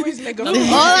 you always make a Louise.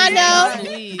 All I know,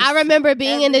 Louise. I remember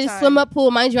being in Every the time. swim up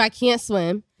pool. Mind you, I can't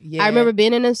swim. Yeah. I remember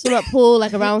being in a swim up pool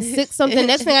like around 6 something.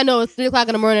 Next thing I know, it was 3 o'clock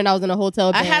in the morning. I was in a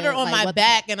hotel bed. I had her on like, my what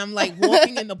back, and I'm like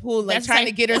walking in the pool, like That's trying like-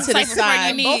 to get her to the that's like before you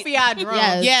side. need- Both of y'all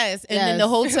drunk. Yes. And then the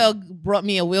hotel brought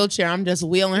me a wheelchair. I'm just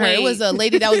wheeling her. It Wait. was a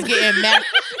lady that was getting married.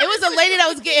 It was a lady that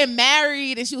was getting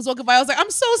married, and she was walking by. I was like, "I'm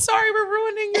so sorry, we're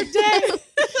ruining your day."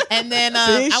 And then See,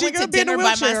 I she went to gonna be in a dinner by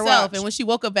wheelchair, myself. watch. And when she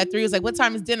woke up at 3, it was like, "What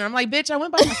time is dinner?" I'm like, "Bitch, I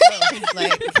went by myself."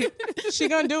 Like, She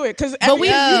gonna do it because But we-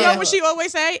 you know yeah. what she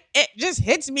always say? It just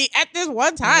hits me at this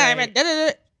one time, Right. and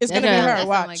da-da-da. It's gonna be That her. That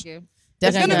Watch sound like you.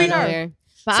 It's gonna be her. her.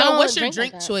 But I so, don't what's your like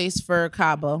drink that. choice for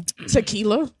Cabo?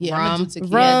 Tequila, Yeah, I'm Rum. gonna do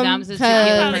tequila. Rum, Dom's a cause- tequila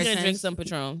I'm probably person. gonna drink some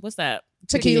Patron. What's that?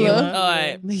 tequila. All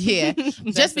right. Yeah,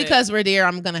 just because we're there,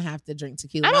 I'm gonna have to drink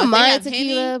tequila. I Now, don't if they mind have Henny,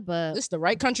 tequila, but It's the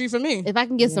right country for me. if I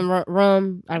can get some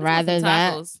rum, I'd rather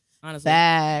that. Tacos, honestly.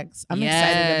 Facts. I'm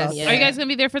excited about Yes. that. Are you guys gonna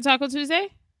be there for Taco Tuesday?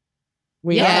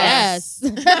 We Yes.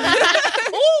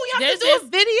 Oh, y'all There's can do a this-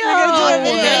 video. We're gonna do a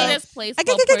video. There's this place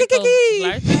called Puerto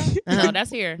Vallarta. No, that's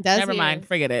here. That's Never here. mind.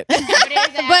 Forget it. But there's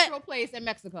an But- actual place in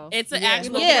Mexico. It's an Yeah.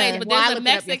 actual Yeah. place, but Well, I there's a looked it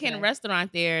up Mexican yesterday.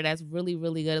 restaurant there that's really,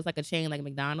 really good. It's like a chain like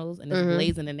McDonald's, and it's Mhm.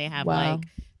 blazing, and they have Wow. like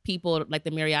people like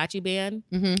the mariachi band.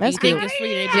 Mhm. That's You think good. it's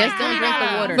free? They Just don't drink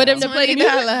the water. For them to play the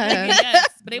music. Yes,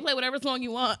 but they play whatever song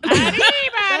you want.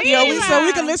 Yo, so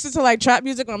we can listen to like trap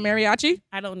music on mariachi.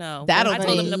 I don't know. That'll I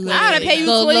told them to be- play. I gotta pay you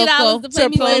Go $20 loco. to play To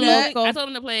music. play Go that. loco. I told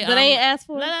them to play. But they ain't asked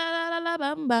for La it. la la la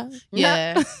la bamba.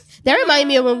 Yeah. That reminded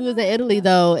me of when we was in Italy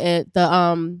though, at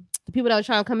the people that were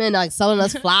trying to come in like selling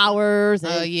us flowers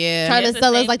and Oh yeah. trying It's to the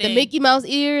sell us same like the thing. Mickey Mouse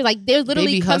ears. Like they're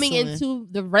literally be coming hustling. into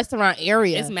the restaurant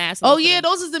area. It's massive. Oh yeah,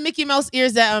 those is the Mickey Mouse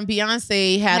ears that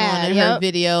Beyonce had on in her Yep.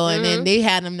 video, and then Mhm. they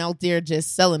had them out there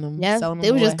just selling them. Yeah, selling they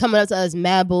them were just away. coming up to us,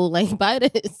 mad bull, like buy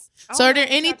this. So are there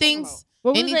any things?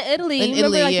 When we Any- was in Italy, in you remember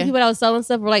Italy, like yeah. the people that was selling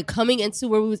stuff were like coming into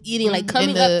where we was eating, like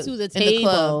coming up to the in table.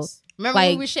 clubs? Remember Like,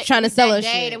 when we were trying to sell that us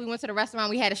day shit. that we went to the restaurant,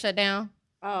 we had to shut down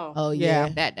Oh yeah,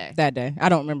 that day. That day. I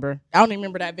don't remember. I don't even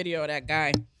remember that video of that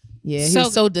guy. yeah. He So-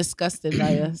 was so disgusted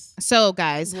by us. So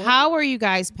guys, how are you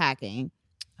guys packing?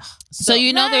 So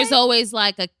you know, there's always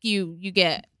like you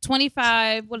get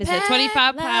 25. What is it?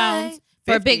 25 pounds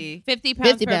for a big 50 pounds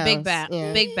 50 for a big pounds, bag,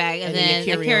 yeah. big bag, and, And then then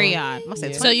your a carry-on.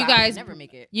 carry-on. Yeah. So you guys never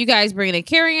make it. You guys bringing a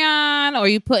carry-on, or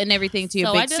you putting everything to your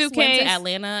So big I just suitcase? went to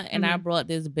Atlanta and I brought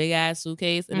this big ass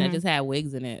suitcase and it just had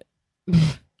wigs in it.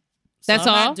 So That's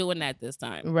I'm all? not doing that this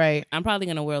time. Right. I'm probably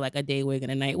gonna wear like a day wig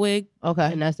and a night wig.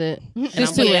 Okay. And that's it. And Just I'm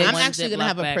do putting it. it in I'm one actually gonna Ziploc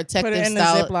have a bag. Put protective it in a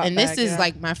style, Ziploc and this bag, is yeah.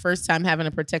 like my first time having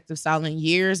a protective style in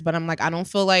years. But I'm like, I don't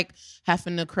feel like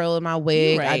having to curl in my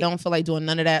wig. I Right. don't feel like doing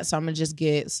none of that. So I'm gonna just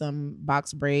get some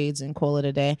box braids and call it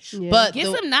a day. Yeah. But Get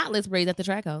some knotless braids at the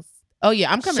track house. oh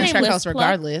yeah, I'm coming to track Shameless house plug.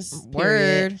 regardless.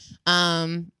 Period.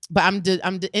 But I'm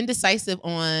indecisive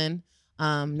on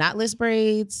knotless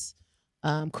braids.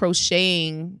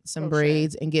 Crocheting some Crochet.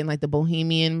 braids and getting like the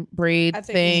bohemian braid I think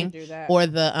we thing should do that. or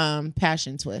the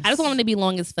passion twist. I just want them to be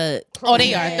long as fuck. Oh,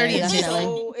 they are Yeah, 30 that's inches.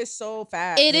 definitely. It's so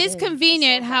fast. It is It's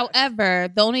convenient. so fast. However,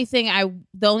 the only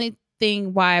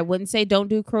thing why I wouldn't say don't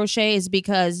do crochet is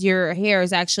because your hair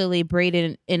is actually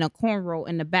braided in a cornrow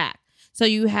in the back. So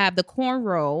you have the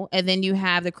cornrow and then you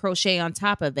have the crochet on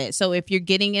top of it. So if you're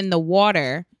getting in the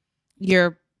water,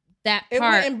 that It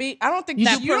part. wouldn't be. I don't think You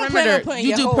that do you don't plan on perimeter- putting you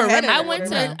your do whole head in perimeter. I the went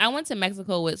water. to I went to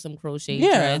Mexico with some crochet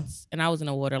Yeah. threads and I was in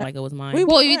the water like it was mine. We-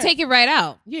 Well, you Right. take it right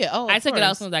out. Yeah. Oh, I of took it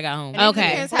out as course. soon as I got home. And it Okay,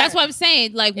 depends that's how- what I'm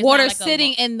saying. Like It's water not like a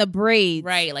sitting in the braids.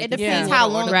 Right, like It the depends Yeah. how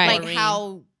long, Right. like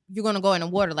how you're gonna go in the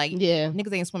water. Like Yeah.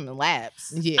 niggas ain't swimming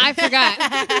laps. Yeah. I forgot.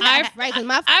 Right, 'cause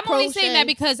my I'm only crochet- saying that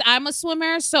because I'm a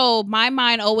swimmer, so my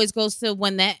mind always goes to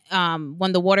when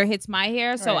the water hits my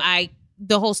hair. So Right.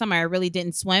 the whole summer I really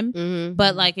didn't swim. Mhm.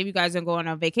 But like if you guys are going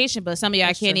on vacation, but some of y'all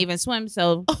That's can't true. even swim,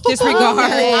 so disregard.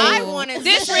 I wanted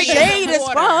Disregard. Shade as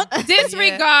fuck.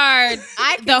 Disregard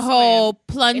I can the whole It's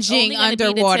plunging only gonna be the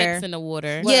underwater. tips in the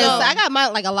water. Yeah, So- so I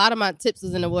got a lot of my tips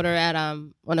was in the water at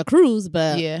on a cruise,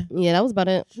 but Yeah. that was about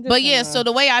it. But yeah, so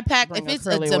the way I pack, bring if a it's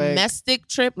a curly wig. domestic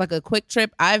trip, like a quick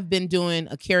trip, I've been doing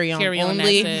a carry-on Carry-on,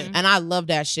 only, that's it. and I love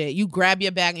that shit. You grab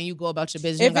your bag and you go about your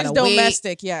business. You If don't it's gotta wait.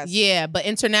 domestic, yes. Yeah, but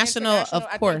international, I of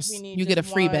think course, we need you get a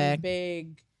just free one bag.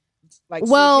 Big, like,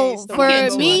 Well, suitcase to for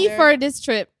go me, in there. for this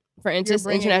trip, for bringing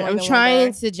international, more I'm than one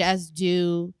trying bag? to just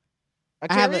do. A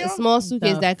I have a carry-on? small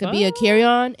suitcase The that could be a fuck?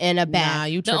 carry-on and a Nah,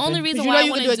 bag. you The tripping. only reason 'Cause you why know I you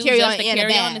want can to do do a carry-on just a and a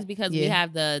carry-on bag. is because we Yeah.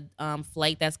 have the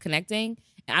flight that's connecting,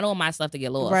 and I don't want my stuff to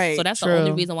get lost. Right, So that's true. the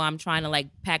only reason why I'm trying to like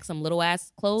pack some little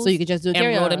ass clothes. So you could just do a and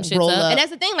carry-on. roll them shits Roll up. And that's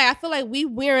the thing. Like I feel like we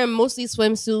wearing mostly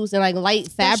swimsuits and like light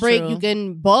fabric. true. You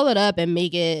can ball it up and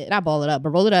make it not ball it up, but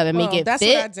roll it up and make Well, it that's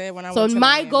fit. what I did when I so went to my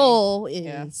Miami. goal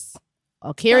Yeah. is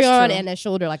a carry on true. and a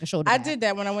shoulder shoulder I bag. did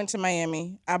that when I went to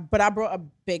Miami. But I brought a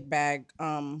big bag.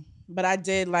 But I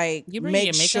did You bring make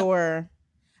your makeup? sure.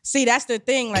 See, that's the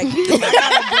thing. Like,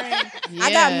 I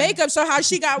got makeup. So how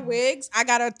she got wigs, I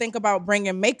gotta think about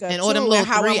bringing makeup And too, all them little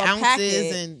how 3 I'ma pack ounces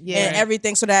it and and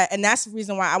everything. So and that's the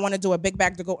reason why I want to do a big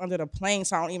bag to go under the plane,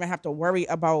 so I don't even have to worry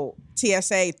about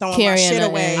TSA throwing my Carrying shit it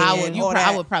away. in.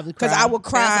 I would probably cry. because I would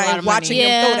That's a lot cry of watching money.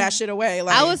 them throw Yeah. that shit away.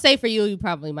 Like, I would say for you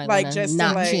probably might Like, wanna just to,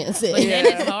 not like- chance But it. then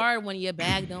it's hard when your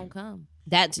bag don't come.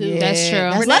 That too. Yeah. That's true.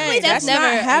 That's- Luckily, that's that's not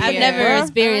never. happening, I've never bruh.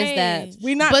 experienced Right. that.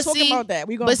 we not But talking see- about that.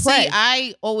 We gonna But pray. see,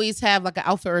 I always have an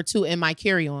outfit or 2 in my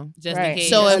carry-on. Just Right. in case.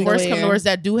 So if Yeah. worst come to worst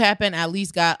that do happen, I at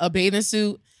least got a bathing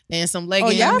suit and some oh,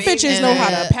 leggings. y'all bitches know how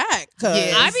to and, pack. 'Cause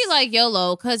Yeah. I be like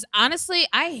YOLO because honestly,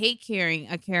 I hate carrying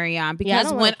a carry-on Yeah, I because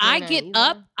don't when wanna I carry get that either.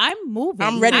 up, I'm moving.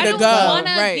 I'm ready I to don't go,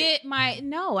 wanna right. get my I'm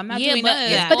not Yeah, doing but,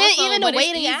 that. it's But then also- even the but it's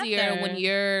waiting easier after. when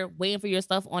you're waiting for your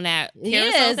stuff on that Yeah,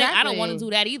 carousel thing. I don't want to exactly.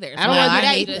 do that either. I don't Nah, want to I do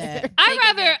that hate either.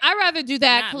 that. I rather do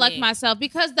that, Not collect me. myself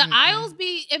because the aisles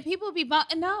be and people be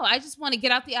bumping. No, I just want to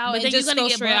get out the aisle But and then you're just gonna go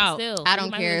get straight bumped out. still. I You don't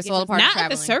might care. as well It's get all your- part of Not at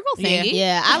the traveling. circle Yeah. thingy. Yeah,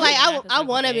 Yeah, I that's I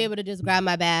want to okay. be able to just grab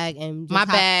my bag and just My hop,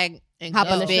 bag. and hop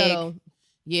on go. the shuttle.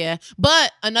 Yeah.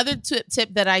 But another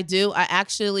tip that I do, I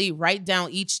actually write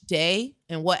down each day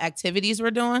and what activities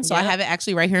we're doing. So I Yep. have it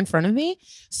actually right here in front of me.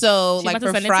 So She like about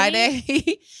to for send it to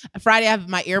Friday, Friday I have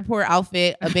my airport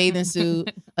outfit, a bathing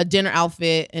suit, a dinner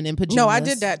outfit, and then pajamas. no, I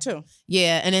did that too.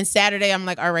 Yeah. And then Saturday I'm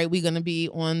like, all right, we're gonna be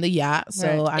on the yacht.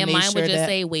 So I And made mine sure would just that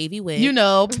say wavy wig. you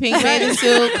know, pink bathing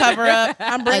suit, cover up,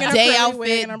 I'm a bringing a day curly wig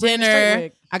outfit, and I'm bringing a straight dinner.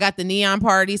 wig. I got the neon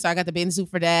party, so I got the bathing suit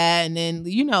for that. And then,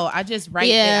 I just write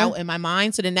it Yeah. out in my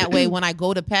mind. So then that way, when I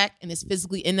go to pack and it's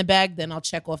physically in the bag, then I'll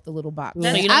check off the little box.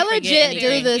 Yeah. So you don't I forget legit do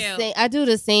anything. the same. I do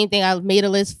the same thing. I made a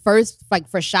list first, like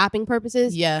for shopping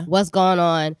purposes. Yeah. What's going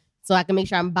on, so I can make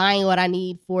sure I'm buying what I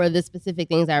need for the specific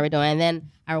things I were doing. And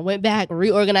then I went back,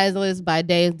 reorganized the list by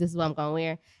day. This is what I'm gonna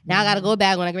wear. Now I got to go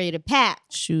back when I'm ready to pack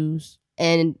Shoes.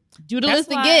 and do the That's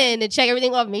list why- again and check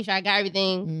everything off. Make sure I got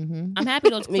everything. Mm-hmm. I'm happy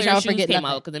those Make clear sure I don't shoes forget came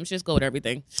nothing. out because them shits go with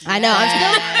everything. I know.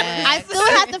 I still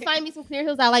have to find me some clear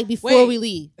heels I like before Wait. we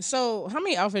leave. So how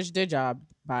many outfits did y'all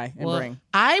buy and Well, bring?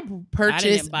 I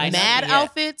purchased buy mad nothing yet.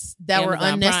 outfits that were Amazon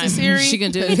Prime. unnecessary. She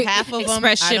can do because half of them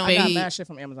express I don't I got need. mad shit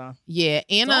from Amazon. Yeah,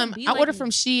 and Don't be I like ordered me. from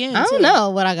Shein. I too. don't know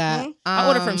what I got. I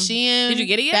ordered from Shein. Did you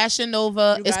get it yet? Fashion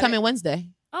Nova. You It's got coming it? Wednesday.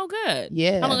 Oh, good.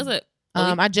 Yeah. How long is it?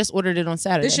 I just ordered it on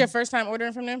Saturday. This your first time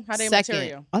ordering from them? How they Second.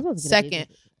 material? I was supposed to get a Second.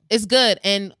 baby. It's good.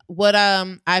 And what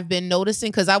I've been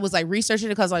noticing, because I was like researching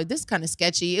it, because like this is kind of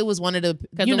sketchy. It was one of the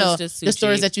it was just too the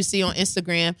stories cheap. that you see on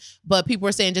Instagram. But people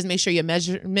were saying just make sure your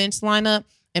measurements line up.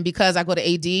 And because I go to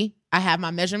AD, I have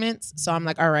my measurements. So I'm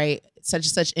like, all right, such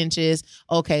and such inches.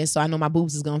 Okay, so I know my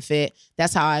boobs is gonna fit.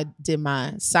 That's how I did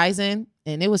my sizing,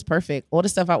 and it was perfect. All the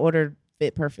stuff I ordered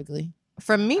fit perfectly.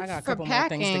 For me, I got a for couple more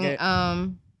things to packing,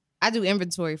 get. I do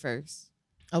inventory first.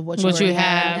 Of what What you already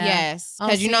have. Yes, Oh,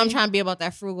 because you know I'm see? trying to be about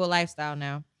that frugal lifestyle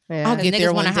now. Yeah. I'll 'Cause get niggas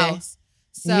there want one a day. house.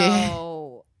 So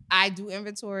Yeah. I do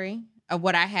inventory of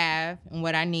what I have and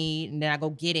what I need, and then I go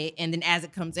get it. And then as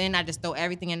it comes in, I just throw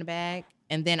everything in the bag.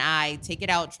 And then I take it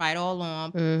out, try it all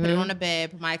on, put it on the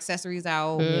bed, put my accessories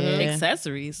out. Yeah.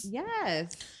 Accessories.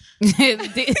 Yes.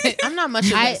 I'm not much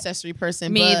of an accessory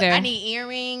person. Me but either. I need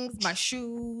earrings, my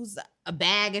shoes, a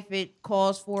bag if it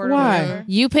calls for it. Why? Or whatever.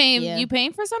 You paying Yeah. you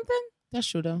paying for something? That's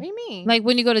true though. What do you mean? Like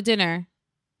when you go to dinner?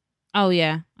 Oh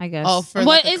yeah, I guess. Oh, for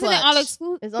what like a isn't it all clutch. It's all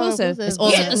exclusive? inclusive. It's all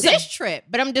yeah, inclusive. this trip,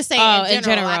 but I'm just saying Oh, in in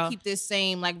general, I general. keep this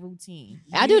same like routine.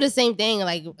 I do the same thing,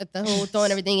 like with the whole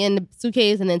throwing everything in the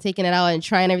suitcase and then taking it out and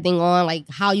trying everything on, like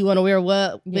how you want to wear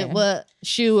what, with Yeah. what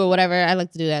shoe or whatever. I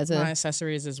like to do that too. My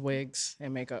accessories is wigs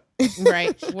and makeup.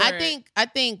 Right. I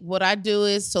Word. think what I do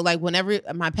is, so like whenever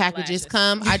my packages Lashes.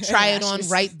 come, I try it on Lashes.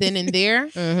 right then and there.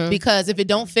 Mhm. Because if it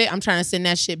don't fit, I'm trying to send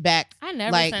that shit back I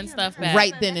never Like, send stuff back.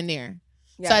 right then and there.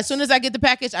 So as soon as I get the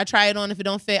package, I try it on. If it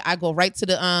don't fit, I go right to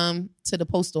the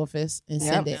post office and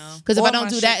send Yep. it. No. Because if All I don't my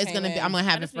do shit that, it's came gonna be in. I'm gonna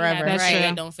have I it just be having forever. That's right. true.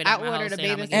 It don't fit I at my ordered house, a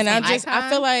bathing suit And I from just I Icon.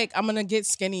 feel like I'm gonna get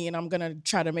skinny and I'm gonna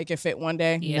try to make it fit one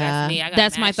day. Yeah, Nah. that's me. I got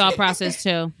That's mad my thought shit. process too.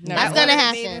 Never. That's I gonna ordered a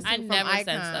happen. bathing I suit never from send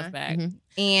Icon. stuff back. Mhm.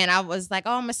 And I was like,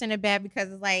 oh, I'm gonna send it back because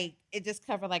it's like it just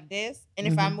covered like this. And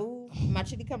if I move, my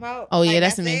chitty come out. Oh yeah, like,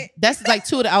 that's me. it. That's like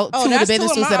two of the Oh, two of that's the bathing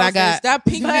two of suits my that I outfits. got. That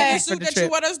pink bathing For suit the that trip.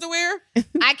 you want us to wear.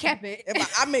 I kept it.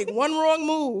 If I make one wrong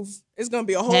move, It's gonna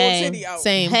be a whole Hey, titty out.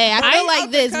 Same. Hey, I feel out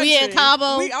like the this. We in country.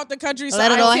 Cabo. We out the country. So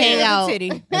Let it I all can't- hang out.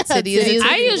 Titty. That titty is I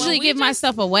titty. usually When we give my just-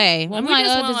 stuff away. When I'm we like,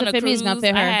 just oh, went this on will a fit me. It's gonna cruise,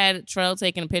 fit her. I had Trell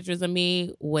taking pictures of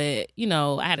me with,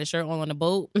 I had a shirt on the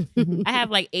boat. I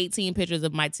have like 18 pictures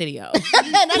of my titty out.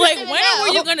 Like, when were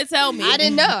you gonna tell me? I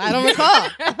didn't know. I don't recall.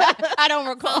 I don't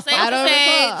recall. Safe I to don't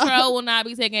say, recall. Trell will not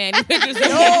be taking any pictures of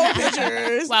No me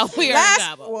pictures. while we are in Last,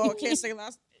 Cabo. well, can't say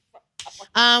last.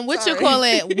 What Sorry. you call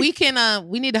it?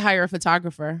 We need to hire a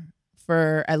photographer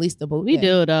for at least the boat. We day.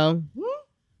 do though.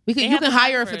 We They can. You have can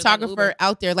hire a photographers like photographer Uber.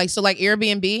 out there, like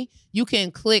Airbnb. You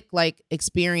can click like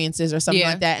experiences or something Yeah.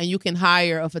 like that, and you can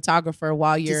hire a photographer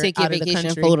while To you're take your out of the vacation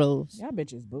country. photos. Y'all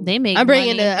bitches boo. They make I'm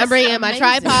bringing money. I'm bringing my amazing.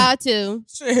 tripod too.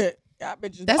 Shit. Y'all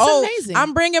bitches. That's oh, amazing.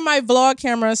 I'm bringing my vlog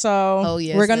camera, so Oh,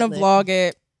 yes, we're gonna that lit. vlog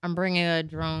it. I'm bringing a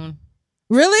drone.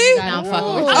 Really? No, I'm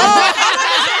fucking with Oh, you.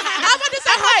 I'm about to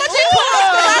say how much it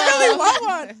costs. 'Cause I really want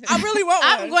one. I really want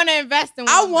one. I'm going to invest in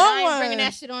one. I but want I ain't one. bringing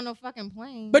that shit on no fucking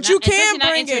plane. But you Especially can not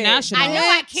bring it. international. I know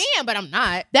I can, but I'm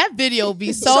not. That video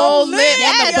be so lit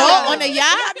on the boat on the yacht.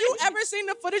 Have you ever seen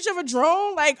the footage of a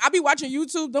drone? Like I be watching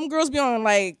YouTube. Them girls be on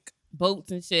like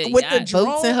Boats and shit. with the yachts. drone.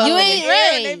 Boats and up in You the ain't air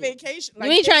and right. they vacation. You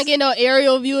ain't trying to get no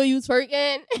aerial view of you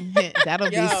twerking. That'll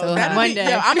be Yo, so that'd hot. be-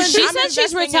 yo, I'm She said investing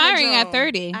she's in a retiring drone. at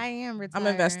 30. I am retiring.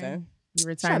 I'm investing. You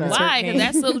retired. Shut up. Why? Because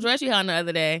that silk dress you had on the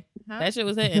other day. That shit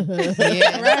was hitting.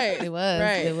 Yeah, Right. It was.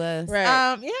 Right. It was. Right.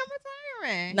 Yeah, I'm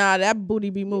retiring. Nah, that booty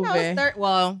be You know, moving. it's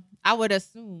well, I would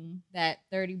assume that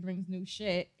 30 brings new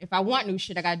shit. If I want new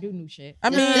shit, I gotta do new shit. I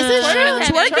mean, This is true.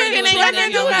 twerking ain't got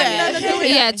nothing to do with that.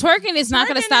 Yeah, twerking is not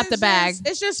going to Twerking stop is the bag.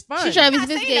 It's just fun. She trying to be I'm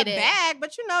not saying the sophisticated. bag,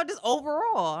 but just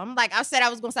overall. I'm like, I said I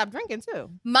was gonna stop drinking too.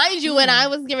 Mind you, when I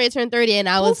was getting ready to turn 30, and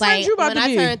I was friend like, you about when to I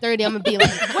be? turn 30, I'm gonna be like,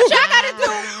 What y'all gotta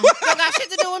do? Don't got shit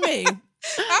to do with me.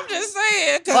 I'm just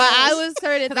saying. well, I was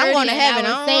turning 30, I'm going to heaven.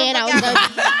 and I was saying I was I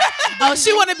gonna Oh,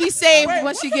 she want to be saved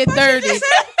once she get 30. She She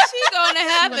going to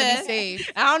wanna be heaven.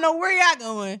 saved. I don't know where y'all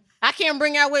going. I can't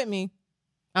bring y'all with me.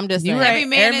 I'm just You saying. right. Every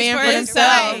man is for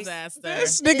himself. Disaster.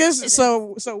 This niggas.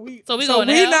 So we going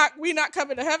to hell? we not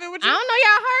coming to heaven with I you don't know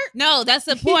y'all hurt. No, that's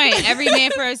the point. Every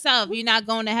man for himself. You're not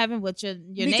going to heaven with your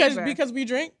neighbor. because we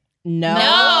drink.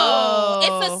 No,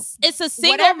 it's a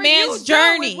single Whatever man's you do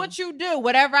journey. is what you do.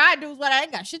 Whatever I do is what I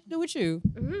ain't got shit to do with you.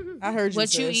 I heard you.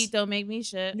 What you sis. eat don't make me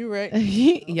shit. You right.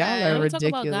 Y'all are Don't talk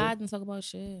about ridiculous. God and talk about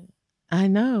shit. I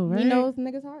know, right? He knows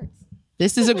niggas' hearts.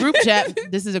 This is a group chat.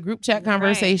 This is a group chat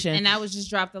conversation. Right. And I was just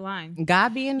dropped the line.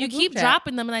 God be in the You group keep chat.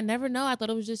 dropping them, and I never know. I thought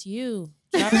it was just you.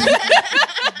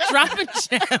 Dropping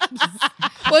gems.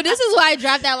 Well, this is why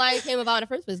Drop That Line came about in the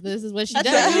first place. But this is what she does.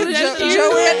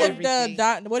 Joanne,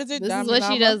 Everything. what is it? This is what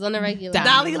she does on the regular.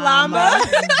 Dalai Lama.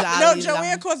 No,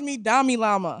 Joanne calls me Dami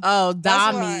Lama. Oh,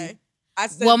 That's Dami. why I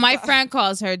said. Well, my friend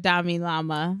calls her Dami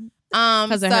Lama.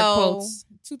 'Cause of her quotes.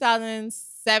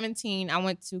 2017, I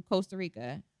went to Costa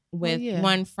Rica with yeah.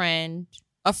 one friend,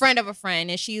 a friend of a friend,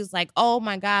 and she was like, "Oh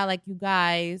my god, like you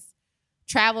guys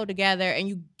travel together and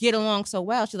you get along so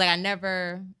well." She's like, "I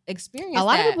never experienced A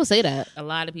lot that." of people say that. A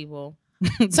lot of people.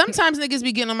 Sometimes niggas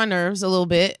be getting on my nerves a little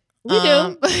bit. We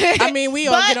do. I mean, we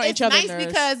all but get on it's each other's nice nerves.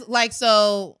 because, like,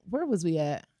 so where was we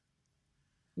at?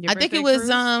 Your I think it birthday was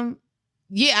cruise?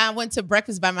 yeah, I went to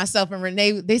breakfast by myself and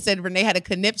they said Renee had a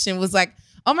conniption, was like,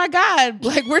 oh my God,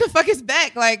 like where the fuck is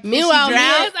Beck? Like, Meanwhile, she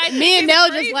drowned? me and Nell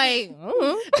crazy. just like,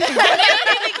 I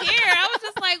didn't even care. I was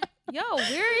just like, yo,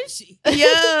 where is she?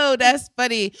 Yo, that's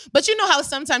funny. But you know how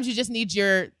sometimes you just need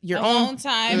your Alone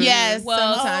time. Yes,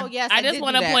 Well, sometimes. Oh, yes, I I just did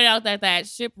want do to that. point out that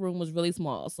ship room was really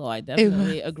small, so I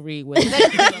definitely agree with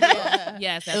that.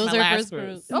 Yes, that's It was my her last first cruise.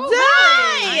 cruise. Oh,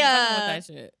 I ain't fucking with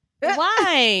that shit.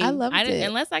 why? I loved I it. didn't,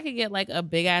 unless I could get like a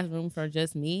big ass room for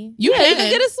just me. You Yeah, you can can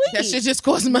get a suite. That shit just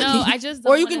costs money. No, I just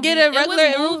Or don't you wanna can get be- a regular It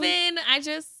was room.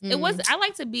 moving. It was. I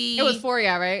like to be. It was 4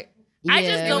 y'all, right? I Yeah.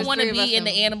 just There don't was want to 3 of us be in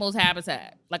the in- animals'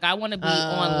 habitat. Like I want to be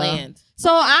on land.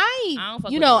 So I don't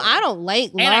fuck you with know, it. I don't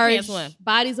like And I can't large swim.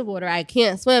 bodies of water. I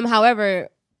can't swim. However,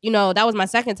 you know, that was my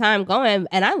second time going,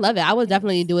 and I love it. I would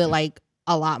definitely do it like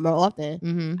a lot more often.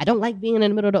 Mm-hmm. I don't like being in the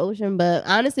middle of the ocean, but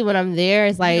honestly, when I'm there,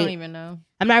 it's I don't like even know.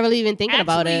 I'm not really even thinking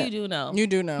about Actually, it. You do know. You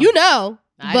do know. You know,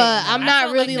 I but didn't know. I'm I not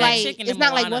felt really like that like. chicken It's in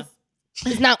not like Moana. what's.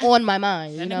 It's not on my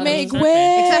mind. You That know. nigga Make was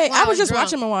way. Except when I I was just was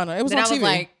watching Moana. It was Then on I was TV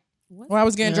like, when I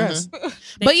was getting dressed.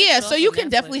 But yeah, so you can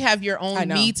Netflix. definitely have your I own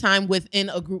know. me time within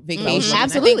a group vacation. Mhm. I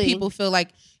Absolutely. think people feel like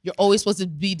you're always supposed to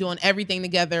be doing everything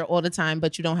together all the time,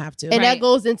 but you don't have to. And that Right.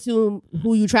 goes into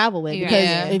who you travel with, because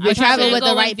Yeah. if you're I'm trying traveling to with go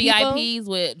the right people, VIPs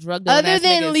with drug dealing other ass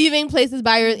than niggas. leaving places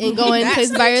by and going That's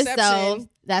places the by exception. yourself,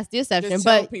 that's the exception. Just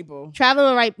tell But people.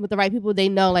 traveling with the right people, they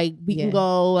know like we Yeah. can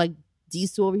go like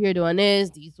these two over here doing this,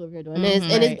 these two over here doing this,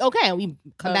 and it's okay. We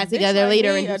come back bitch together like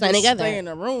later me and do or something just together. Stay in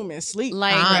the room and sleep.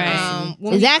 Like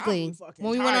when Exactly.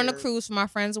 when we went on a cruise for my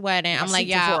friend's wedding, I'm like,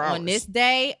 sleep for 4 yeah, on hours. this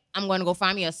day, I'm going to go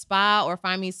find me a spa or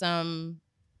find me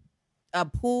a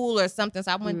pool or something.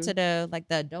 So I went to the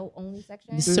adult only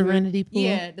section. The Serenity Pool.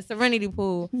 Yeah, the Serenity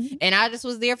Pool. And I just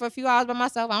was there for a few hours by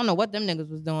myself. I don't know what them niggas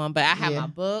was doing, but I had my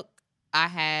book. I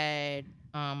had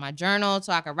my journal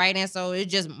so I could write in. So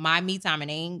it's just my me time,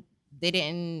 and they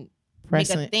didn't make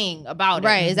a thing about it.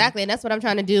 Right, exactly. And that's what I'm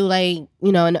trying to do. Like,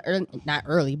 you know, in the not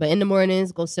early, but in the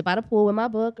mornings, go sit by the pool with my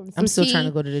book. I'm still trying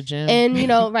to go to the gym. And, you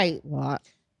know, right. Well,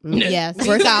 yes,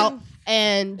 work out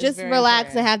and just very relax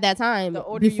important. and have that time The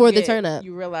older before you the get, turn up.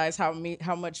 you realize how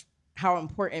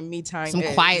important me time Some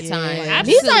is. quiet time. Like,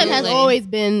 Me time has Absolutely. always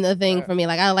been the thing for me.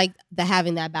 Like, I like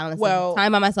having that balance. Well, of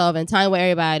time by myself and time with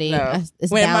everybody. No.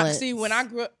 It's when balance. when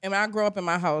I grew up in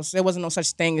my house, there wasn't no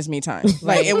such thing as me time.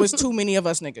 Like it was too many of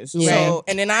us niggas. Yeah. So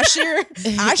and then I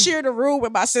shared a room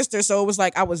with my sister, so it was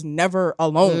like I was never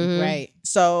alone. Right.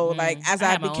 So like as I I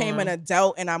had my became own an room.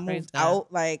 adult and I Praise moved God.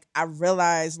 out, like I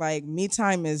realized like me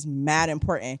time is mad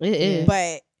important. It is.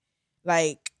 But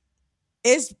like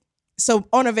it's so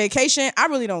on a vacation, I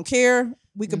really don't care.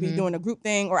 We could be doing a group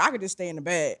thing, or I could just stay in the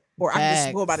bed, or I could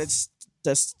just go by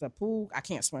the pool. I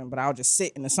can't swim, but I'll just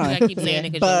sit in the You sun. gotta keep saying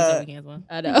it because But- you can't swim.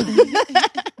 I know.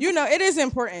 You know, it is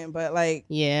important, but like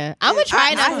Yeah, I'm gonna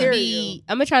try I not to hear be. you.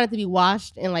 I'm gonna try not to be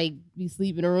washed and like be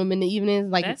sleep in a room in the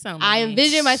evenings. Like That sounds I nice.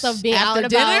 envision myself being out After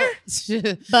and about.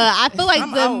 dinner? But I feel like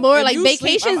I'm the out. more If like you sleep,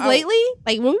 vacations I'm out. lately,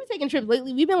 like when we've been taking trips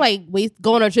lately, we've been like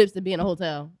going on trips to be in a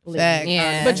hotel. lately. Facts.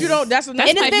 Yeah. But you don't. That's That's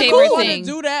another my thing. favorite You want thing.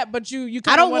 to do that, but you I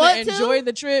kind don't of want want to to. enjoy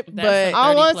the trip. That's But I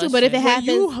don't want 30 to, but if it plus when happens,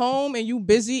 you home and you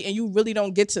busy and you really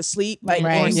don't get to sleep, like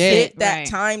Right. or Yeah. get that Right.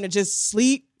 time to just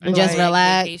sleep And just like,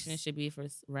 relax. Vacation should be for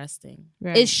resting.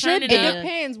 it should Turn be. it up.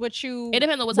 Depends what you. It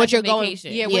depends on what What type you're of going-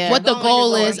 vacation. yeah, Yeah. What the going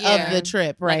goal for, is yeah. of the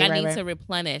trip. Right, Like I right, need right. to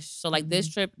replenish. So like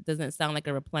this trip doesn't sound like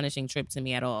a replenishing trip to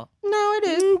me at all. No, it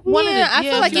is. One of the- I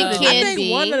yeah, feel like so- it I can think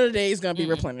be. one of the days gonna be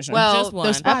replenishing. Well, Just one. the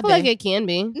I spa I feel like day. it can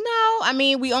be. No, I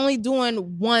mean we only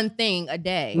doing one thing a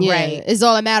day. Yeah. Right. It's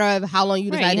all a matter of how long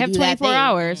you Right, decide you to have do that 24 thing.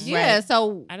 hours. Yeah,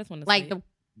 so I just want to like the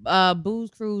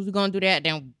booze cruise, we're gonna do that.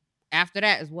 Then after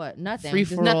that is what? Nothing. Free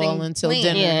Just for nothing all until planned.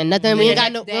 dinner. Yeah, nothing. We Then ain't the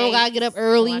got no. next We don't day- gotta get up so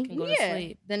early. I can go to Yeah.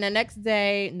 sleep. Then the next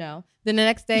day, no. Then the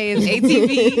next day is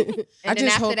ATV. and I then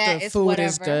just after hope that, the it's food whatever.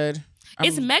 is good.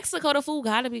 It's Mexico. The food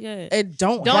gotta be good. It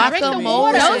don't Don't have drink to the be.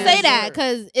 water. Don't say that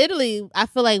because Italy. I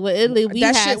feel like with Italy, we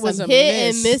That had shit was some a hit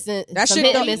miss. and missing. That some shit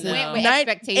hit don't- and missing. Went with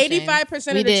expectation.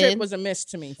 85% We of the trip did. was a miss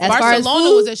to me. As far as Barcelona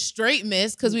food- was a straight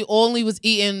miss because we only was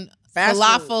eating Fast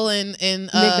falafel and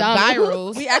McDonald's.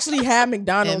 gyros. We actually had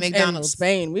McDonald's, And McDonald's. in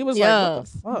Spain. We was Yeah. like, what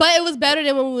the fuck? But it was better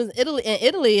than when we was in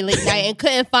Italy late night and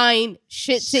couldn't find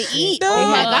shit to eat. No. Oh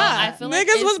my Well, God. I feel like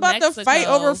Niggas it's was about to Mexico, fight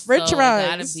over french so it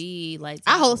gotta fries. be like.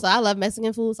 I hope so. I love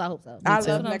Mexican food, so I hope so. I Me That's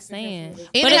too. love what I'm Mexican saying. food. And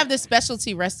But they it- have the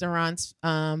specialty restaurants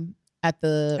at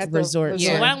the At the resort. resort.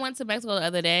 So Yeah. when I went to Mexico the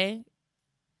other day,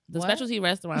 the What? specialty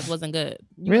restaurants wasn't good.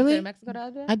 You went Really? to Mexico the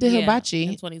other day? I did Yeah, hibachi.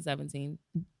 in 2017,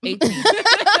 18.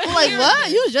 I'm like, what?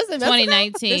 You was just in Mexico?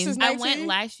 2019. This is I 19? went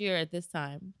last year at this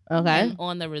time. Okay. And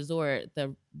on the resort,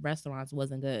 the restaurants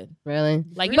wasn't good. Really?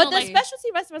 Like, you But know, the like, specialty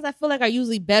restaurants, I feel like, are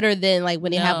usually better than like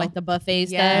when they have No. like the buffet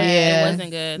stuff. Yeah. it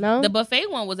wasn't good. No? The buffet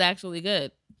one was actually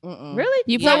good. Mm-mm. Really?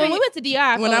 You So probably- when we went to DR,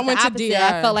 I When felt I like went the to opposite.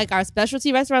 DR, I felt like our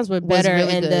specialty restaurants were better,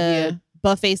 really and good, the yeah.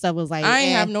 buffet stuff was like, I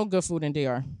ain't eh. have no good food in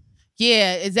DR.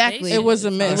 Yeah, exactly. It was a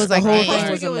miss. It was The like whole eh. thing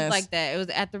Costa was Rica a was mess. like that. It was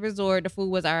at the resort. The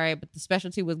food was all right, but the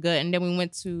specialty was good. And then we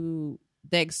went to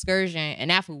the excursion,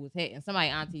 and that food was hitting. Somebody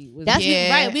auntie was. That's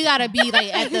Yeah. right. We gotta be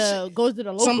like at the go to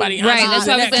the local. Somebody Right, auntie that's was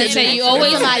what in I was that gonna say. kitchen. You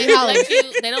always- Somebody They don't holler. let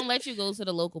you- they don't let you go to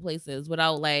the local places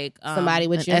without like Somebody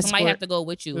with you. Somebody have to go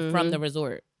with you from Mhm. the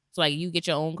resort. So like you get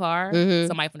your own car. Mhm.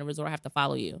 Somebody from the resort have to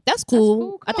follow you. That's cool.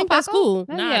 cool. I Come think on, that's Paco. cool.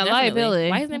 Yeah, definitely. liability.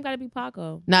 Why his name gotta be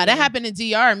Paco? Nah, that happened in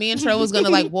DR. Me and Trey was gonna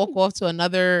like walk off to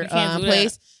another You can't do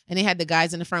place, and they had the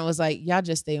guys in the front was like, "Y'all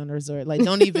just stay on the resort. Like,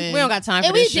 don't even." We don't got time for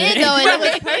And we this shit. did though, and it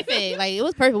was perfect. Like it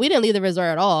was perfect. We didn't leave the resort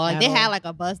at all. Like At they all. had like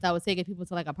a bus that was taking people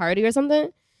to like a party or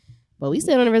something. But we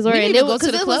stayed on the resort, We and didn't it even was go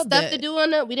to because the there was club stuff to that- do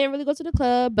on the. We didn't really go to the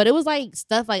club, but it was like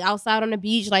stuff like outside on the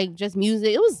beach, like just music.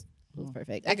 It was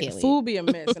perfect. I can't wait. Food be a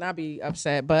miss, and I be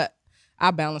upset, but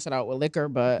I balance it out with liquor.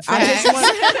 But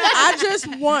I just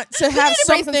want to have need to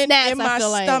bring some something snacks, in I my feel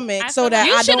like. stomach I so feel that like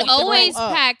You I should don't always throw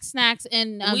up. pack snacks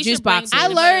in We juice should bring boxes. some- I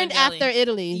Peanut butter learned and jelly. after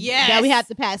Italy Yes. that we have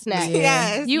to pack snacks.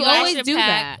 Yes. You guys always should do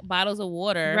pack that. bottles of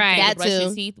water Right. to That brush your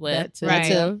too. teeth with. That too. That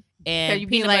Right. too.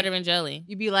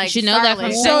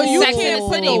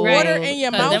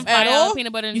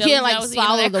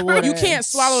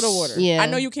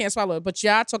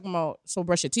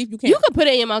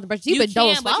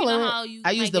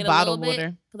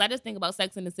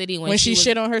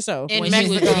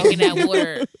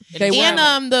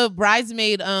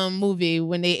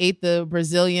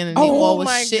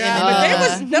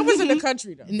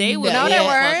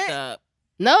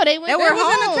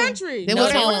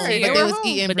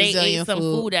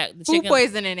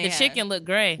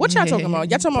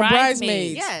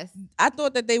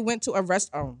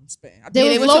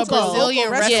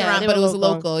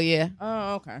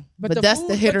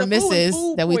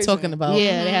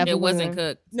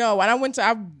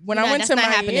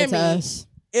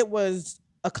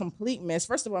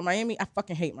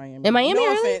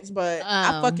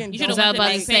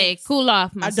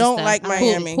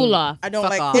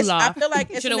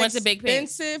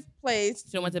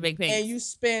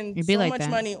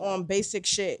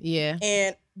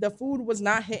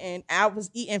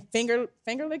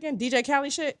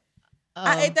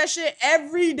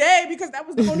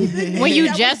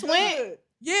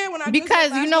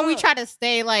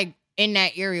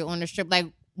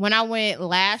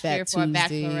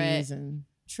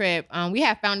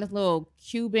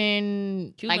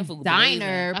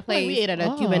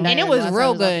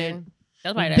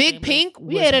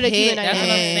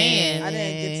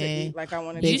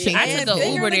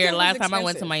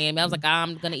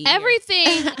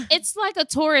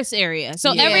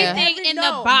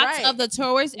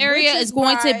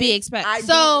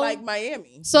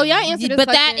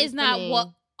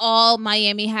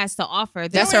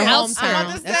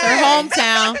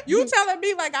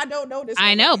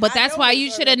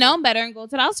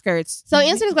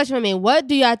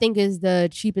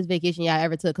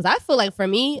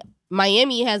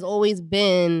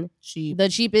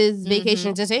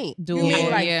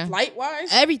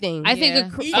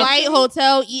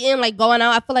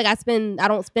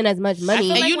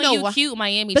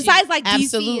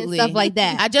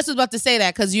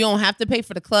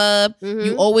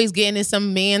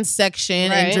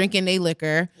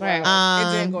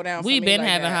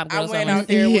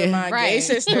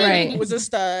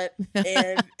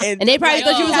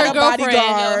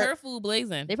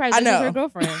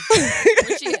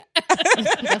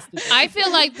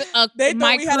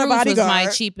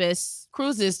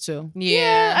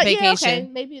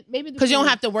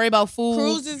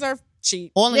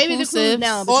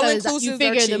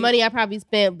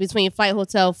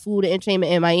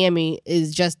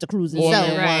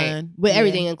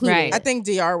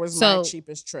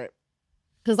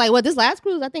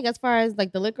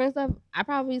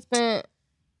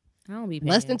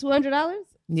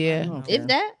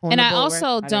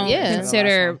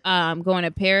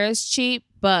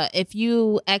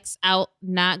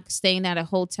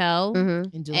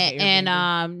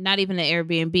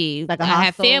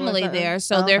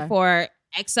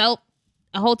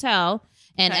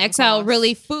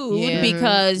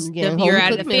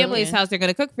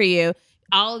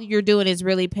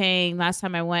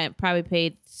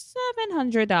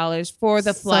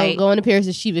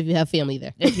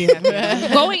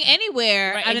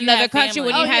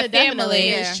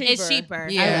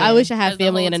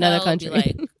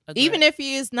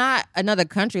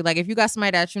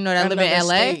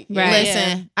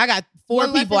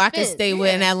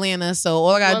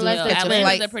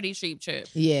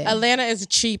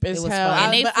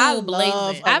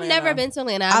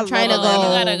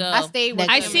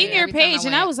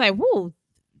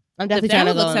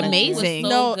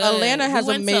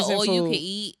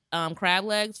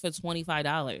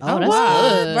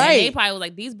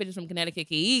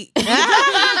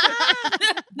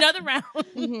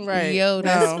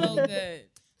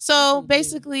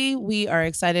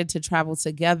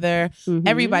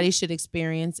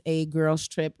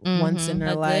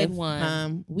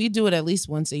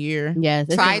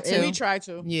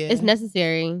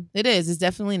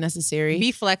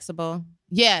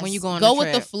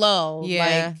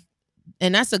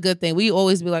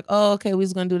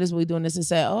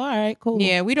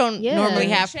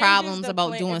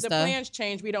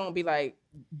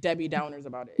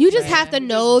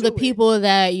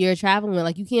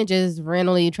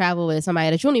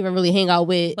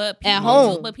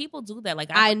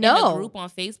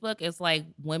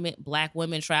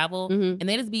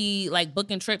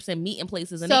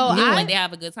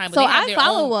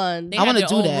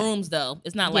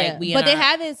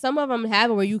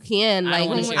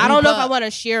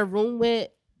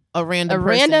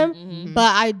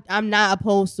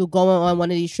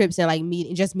 one of these trips and like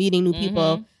meeting new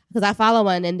people. because I follow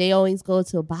one and they always go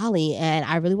to Bali, and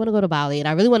I really want to go to Bali, and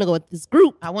I really want to go with this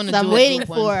group. I want to. So I'm waiting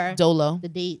for Dolo. the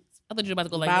dates. I thought you were about to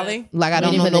go like Bali. that. Like I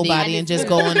don't know Waiting for the nobody date. and just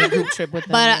go on a group trip with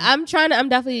them. But I'm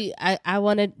definitely, I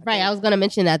wanted, right, I was going to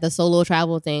mention that, the solo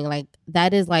travel thing, like,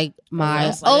 that is like my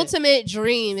Sounds like ultimate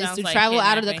dream is Sounds to like travel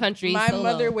out of the kidnapping. country My solo.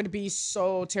 mother would be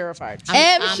so terrified.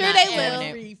 I'm I'm sure not they doing will. it.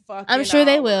 Every fucking I'm sure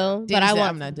they hour. will, but I want.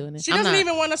 I'm not doing it. She I'm doesn't not.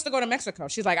 even want us to go to Mexico.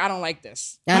 She's like, I don't like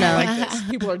this. I know. don't like this.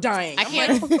 People are dying. I I'm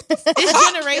can't. Like, It's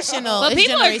generational. But It's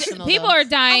people generational, people though. are I'm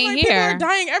dying like, here. people are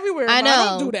dying everywhere. I I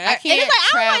know. don't do I that. can't And it's like, I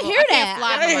don't travel. wanna hear I can't that.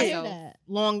 fly I by don't wanna hear myself. that.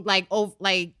 Long,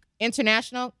 like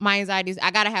international. My anxieties.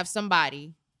 I gotta have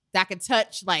somebody that I could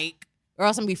touch, like, or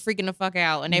else I'm gonna be freaking the fuck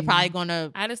out, and they probably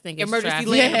gonna. I just think it's Emergency traffic.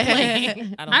 land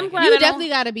plane. I don't I'm like glad it. I You don't- definitely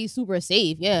got to be super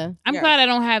safe. Yeah. I'm Yeah. glad I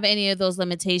don't have any of those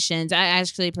limitations. I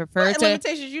actually prefer What to.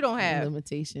 limitations you don't have?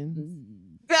 Limitations.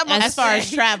 I'm As far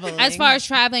as traveling. As far as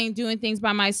traveling, doing things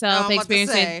by myself, I'm about to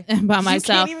experiencing by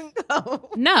myself. You can't even go.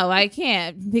 No, I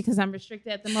can't because I'm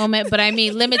restricted at the moment. But I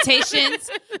mean limitations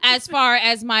as far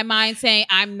as my mind saying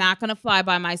I'm not going to fly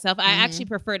by myself. I actually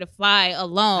prefer to fly I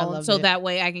alone, love so it. that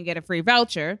way I can get a free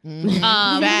voucher.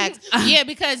 Facts. Yeah,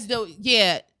 because y'all.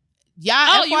 Oh,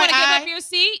 FYI, you want to give up your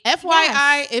seat?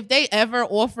 FYI, if they ever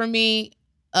offer me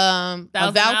a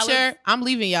 $1,000? voucher, I'm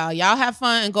leaving y'all. Y'all have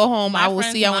fun and go home. I will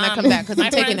friend's see y'all when I mom- come back because my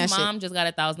I'm taking that friend's shit. mom just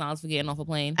got $1,000 for getting off a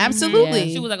plane.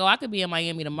 Absolutely. She was like, "Oh, I could be in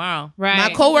Miami tomorrow." Right. My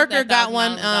Took coworker that got $1,000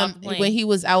 one off the plane. when he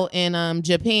was out in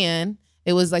Japan.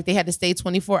 It was like they had to stay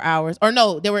 24 hours. Or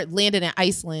no, they were landed in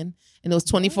Iceland. And it was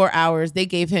 24 hours. They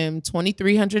gave him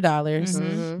 $2,300.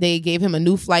 Mm-hmm. They gave him a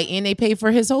new flight and they paid for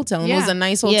his hotel. And it was Yeah. a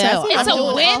nice Yeah, hotel. It's I'm a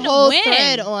doing win-win. whole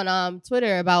thread on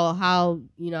Twitter about how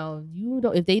you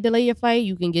don't, if they delay your flight,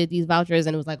 you can get these vouchers,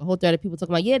 and it was like a whole thread of people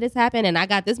talking about, yeah, this happened, and I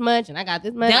got this much, and I got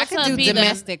this much. I could do be the-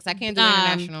 domestics. I can't do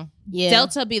international. Yeah,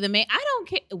 Delta be the main. I don't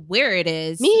care where it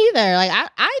is. me either. Like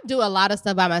I do a lot of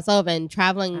stuff by myself, and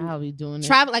traveling. I'll be doing it.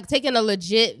 Travel, like taking a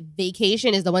legit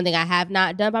vacation is the one thing I have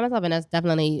not done by myself, and that's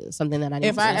definitely something that I need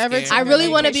If to I do. ever, scared. take I a really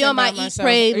wanna be vacation on my by eat, myself-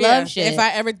 pray, love shit. If I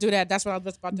ever do that, that's what I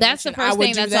was about to That's the mention. I first would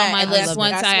thing do that's that, on my and list that's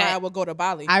once that's I- why I would go to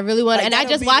Bali. I really want, Like, and I that'll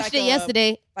just be watched like it a-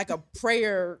 yesterday. like a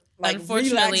prayer. Like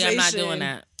Unfortunately, I'm not relaxation. doing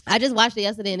that. I just watched it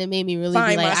yesterday, and it made me really be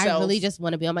Find like, I myself. really just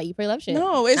want to be on my eat, pray, love shit.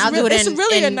 No, it's I'll do it it's in-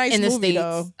 really a in- nice in the movie States.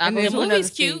 though. I'll And go then- The to movie's another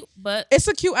cute, but it's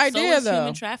a cute so idea is though.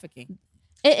 human trafficking.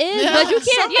 It is, Yeah. but you can't.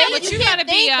 Some- think, but you you can't gotta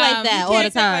be, think like you that can't all the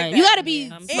think like time. that. You got to be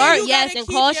Yeah. And smart, you yes, gotta and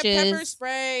keep your pepper cautious.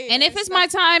 spray And if it's my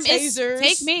time, it's tasers.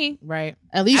 take me. Right.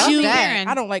 At least I'll you. be That- Karen.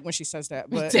 I don't like when she says that,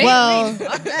 but Well,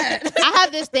 I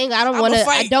have this thing. I don't I'ma want to. I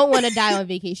fight. don't want to die on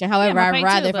vacation. However, Yeah, I'd fight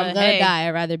rather too, if I'm but gonna hey. die,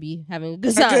 I'd rather be having a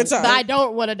good A time. good time. But I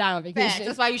don't want to die on Facts. vacation.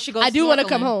 That's why you should go. I do want to snorkeling.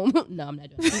 come home. No, I'm not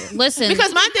doing it. Listen,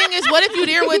 Because my thing is, what if you're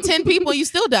there with 10 people, you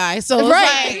still die? So it's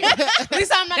Right. like, At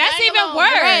least I'm not. That's dying even alone.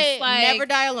 worse. Right. Like- Never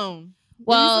die alone.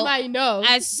 well, somebody knows.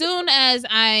 as soon as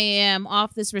I am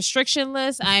off this restriction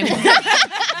list, I'm.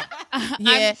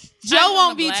 yeah, Joe I'm on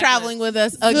won't the be blacklist. traveling with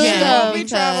us Good again. stuff. Be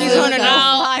because- traveling She's with on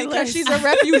us. No, because she's a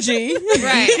refugee.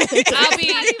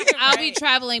 right. I'll be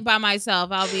traveling by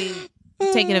myself. I'll be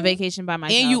taking a vacation by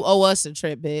myself. And you owe us a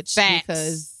trip, bitch. Facts.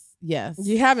 Because yes,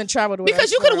 You haven't traveled with us.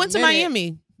 because you for could have a went to minute.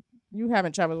 Miami. You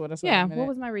haven't traveled with us. yeah. For a minute. What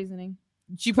was my reasoning?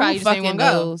 She probably Who just ain't fucking want to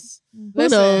go. knows?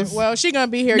 Listen, knows? well, she gonna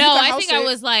be here. No, You can I house think I it.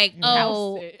 was like,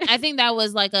 oh, House it. I think that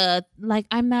was like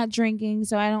I'm not drinking,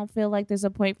 so I don't feel like there's a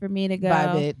point for me to go. Bye,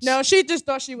 bitch. No, she just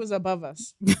thought she was above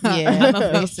us.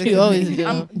 Yeah, She always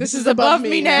do. This is above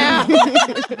me now.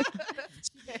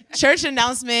 Church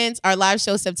announcements. Our live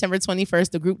show September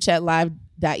 21st. The group chat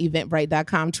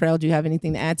live.eventbrite.com. Trail, do you have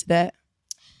anything to add to that?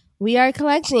 We are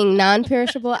collecting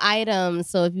non-perishable items.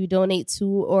 So if you donate 2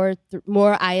 or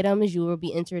more items, you will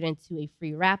be entered into a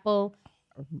free raffle.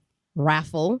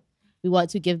 We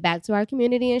want to give back to our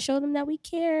community and show them that we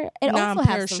care and also have some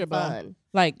Non-perishable. fun.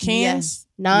 Like cans,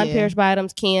 Non-perishable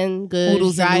items, canned goods,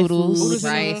 Oodles and dry noodles. food. oodles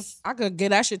and rice. noodles. I could get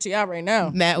that shit to y'all right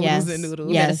now. Mad Yes. oodles and noodles.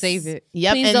 You Yes. gotta save it.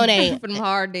 Yep. Please and donate. For them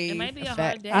hard days. It might be a Fact.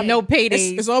 hard day. I know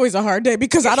paydays. It's always a hard day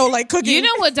because I don't like cooking. You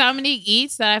know what Dominique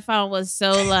eats that I found was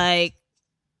so like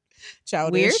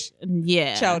Childish. weird?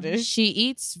 Yeah, Childish. She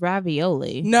eats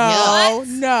ravioli. No,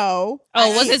 no.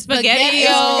 Oh, was it SpaghettiOs?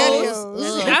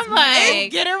 SpaghettiOs. I'm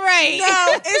like, Get it right.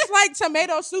 No, it's like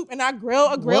tomato soup, and I grill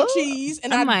a grilled What? cheese,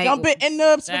 and I'm I like, dump it in the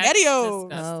That's SpaghettiOs.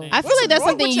 disgusting. I feel What's like that's wrong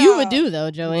something with you y'all? would do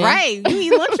though, Joanne. Right. You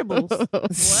eat Lunchables. What?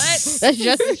 That's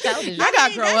just as childish. I gotta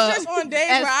mean, grow that's up. just on days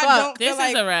As where I fuck. don't This feel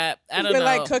like, is a wrap. I don't feel know.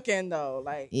 like cooking though.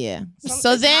 Like Yeah. Some-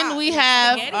 So it's then hot. we It's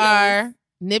have SpaghettiOs. our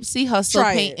Nipsey Hussle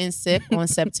Try paint it. and sip on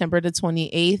September the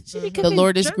 28th. The cooking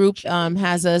Lourdes jerk group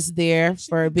has us there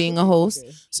for being a host.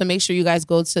 So make sure you guys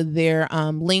go to their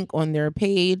link on their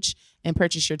page and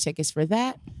purchase your tickets for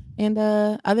that. And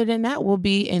other than that, we'll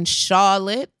be in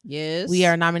Charlotte. Yes. We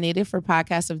are nominated for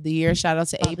Podcast of the Year. Shout out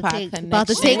to APOC Connection. About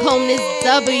to take home this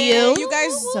W. You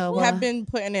guys have been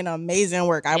putting in amazing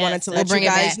work. I wanted to let you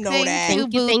guys know that.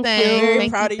 Thank you. Very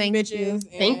proud of you bitches.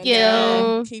 Thank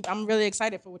you. I'm really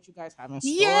excited for what you guys have in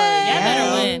store. Y'all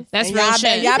better win. That's And real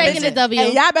shit. y'all Taking the W.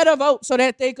 And y'all better vote so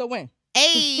that they could win.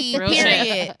 Hey, Real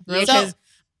period. shit. So,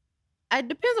 It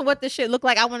depends on what the shit look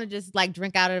like. I want to just like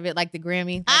drink out of it like the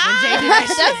Grammy.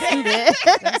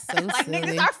 Like that's so like silly. nigga,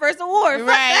 it's our first award. Fuck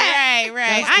that.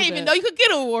 Right. I didn't even know you could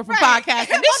get an award for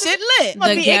podcasting. This shit lit.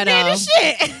 Must be ignorant as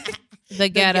shit. The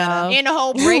ghetto. And the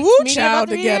whole break. Woo, child,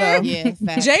 the ghetto. Yeah,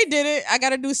 facts. Jay did it. I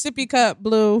got to do sippy cup,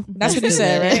 Blue. That's what he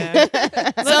said,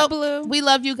 right? So, we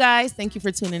love you guys. Thank you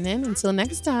for tuning in. Until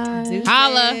next time.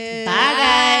 Holla. Bye,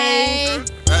 guys.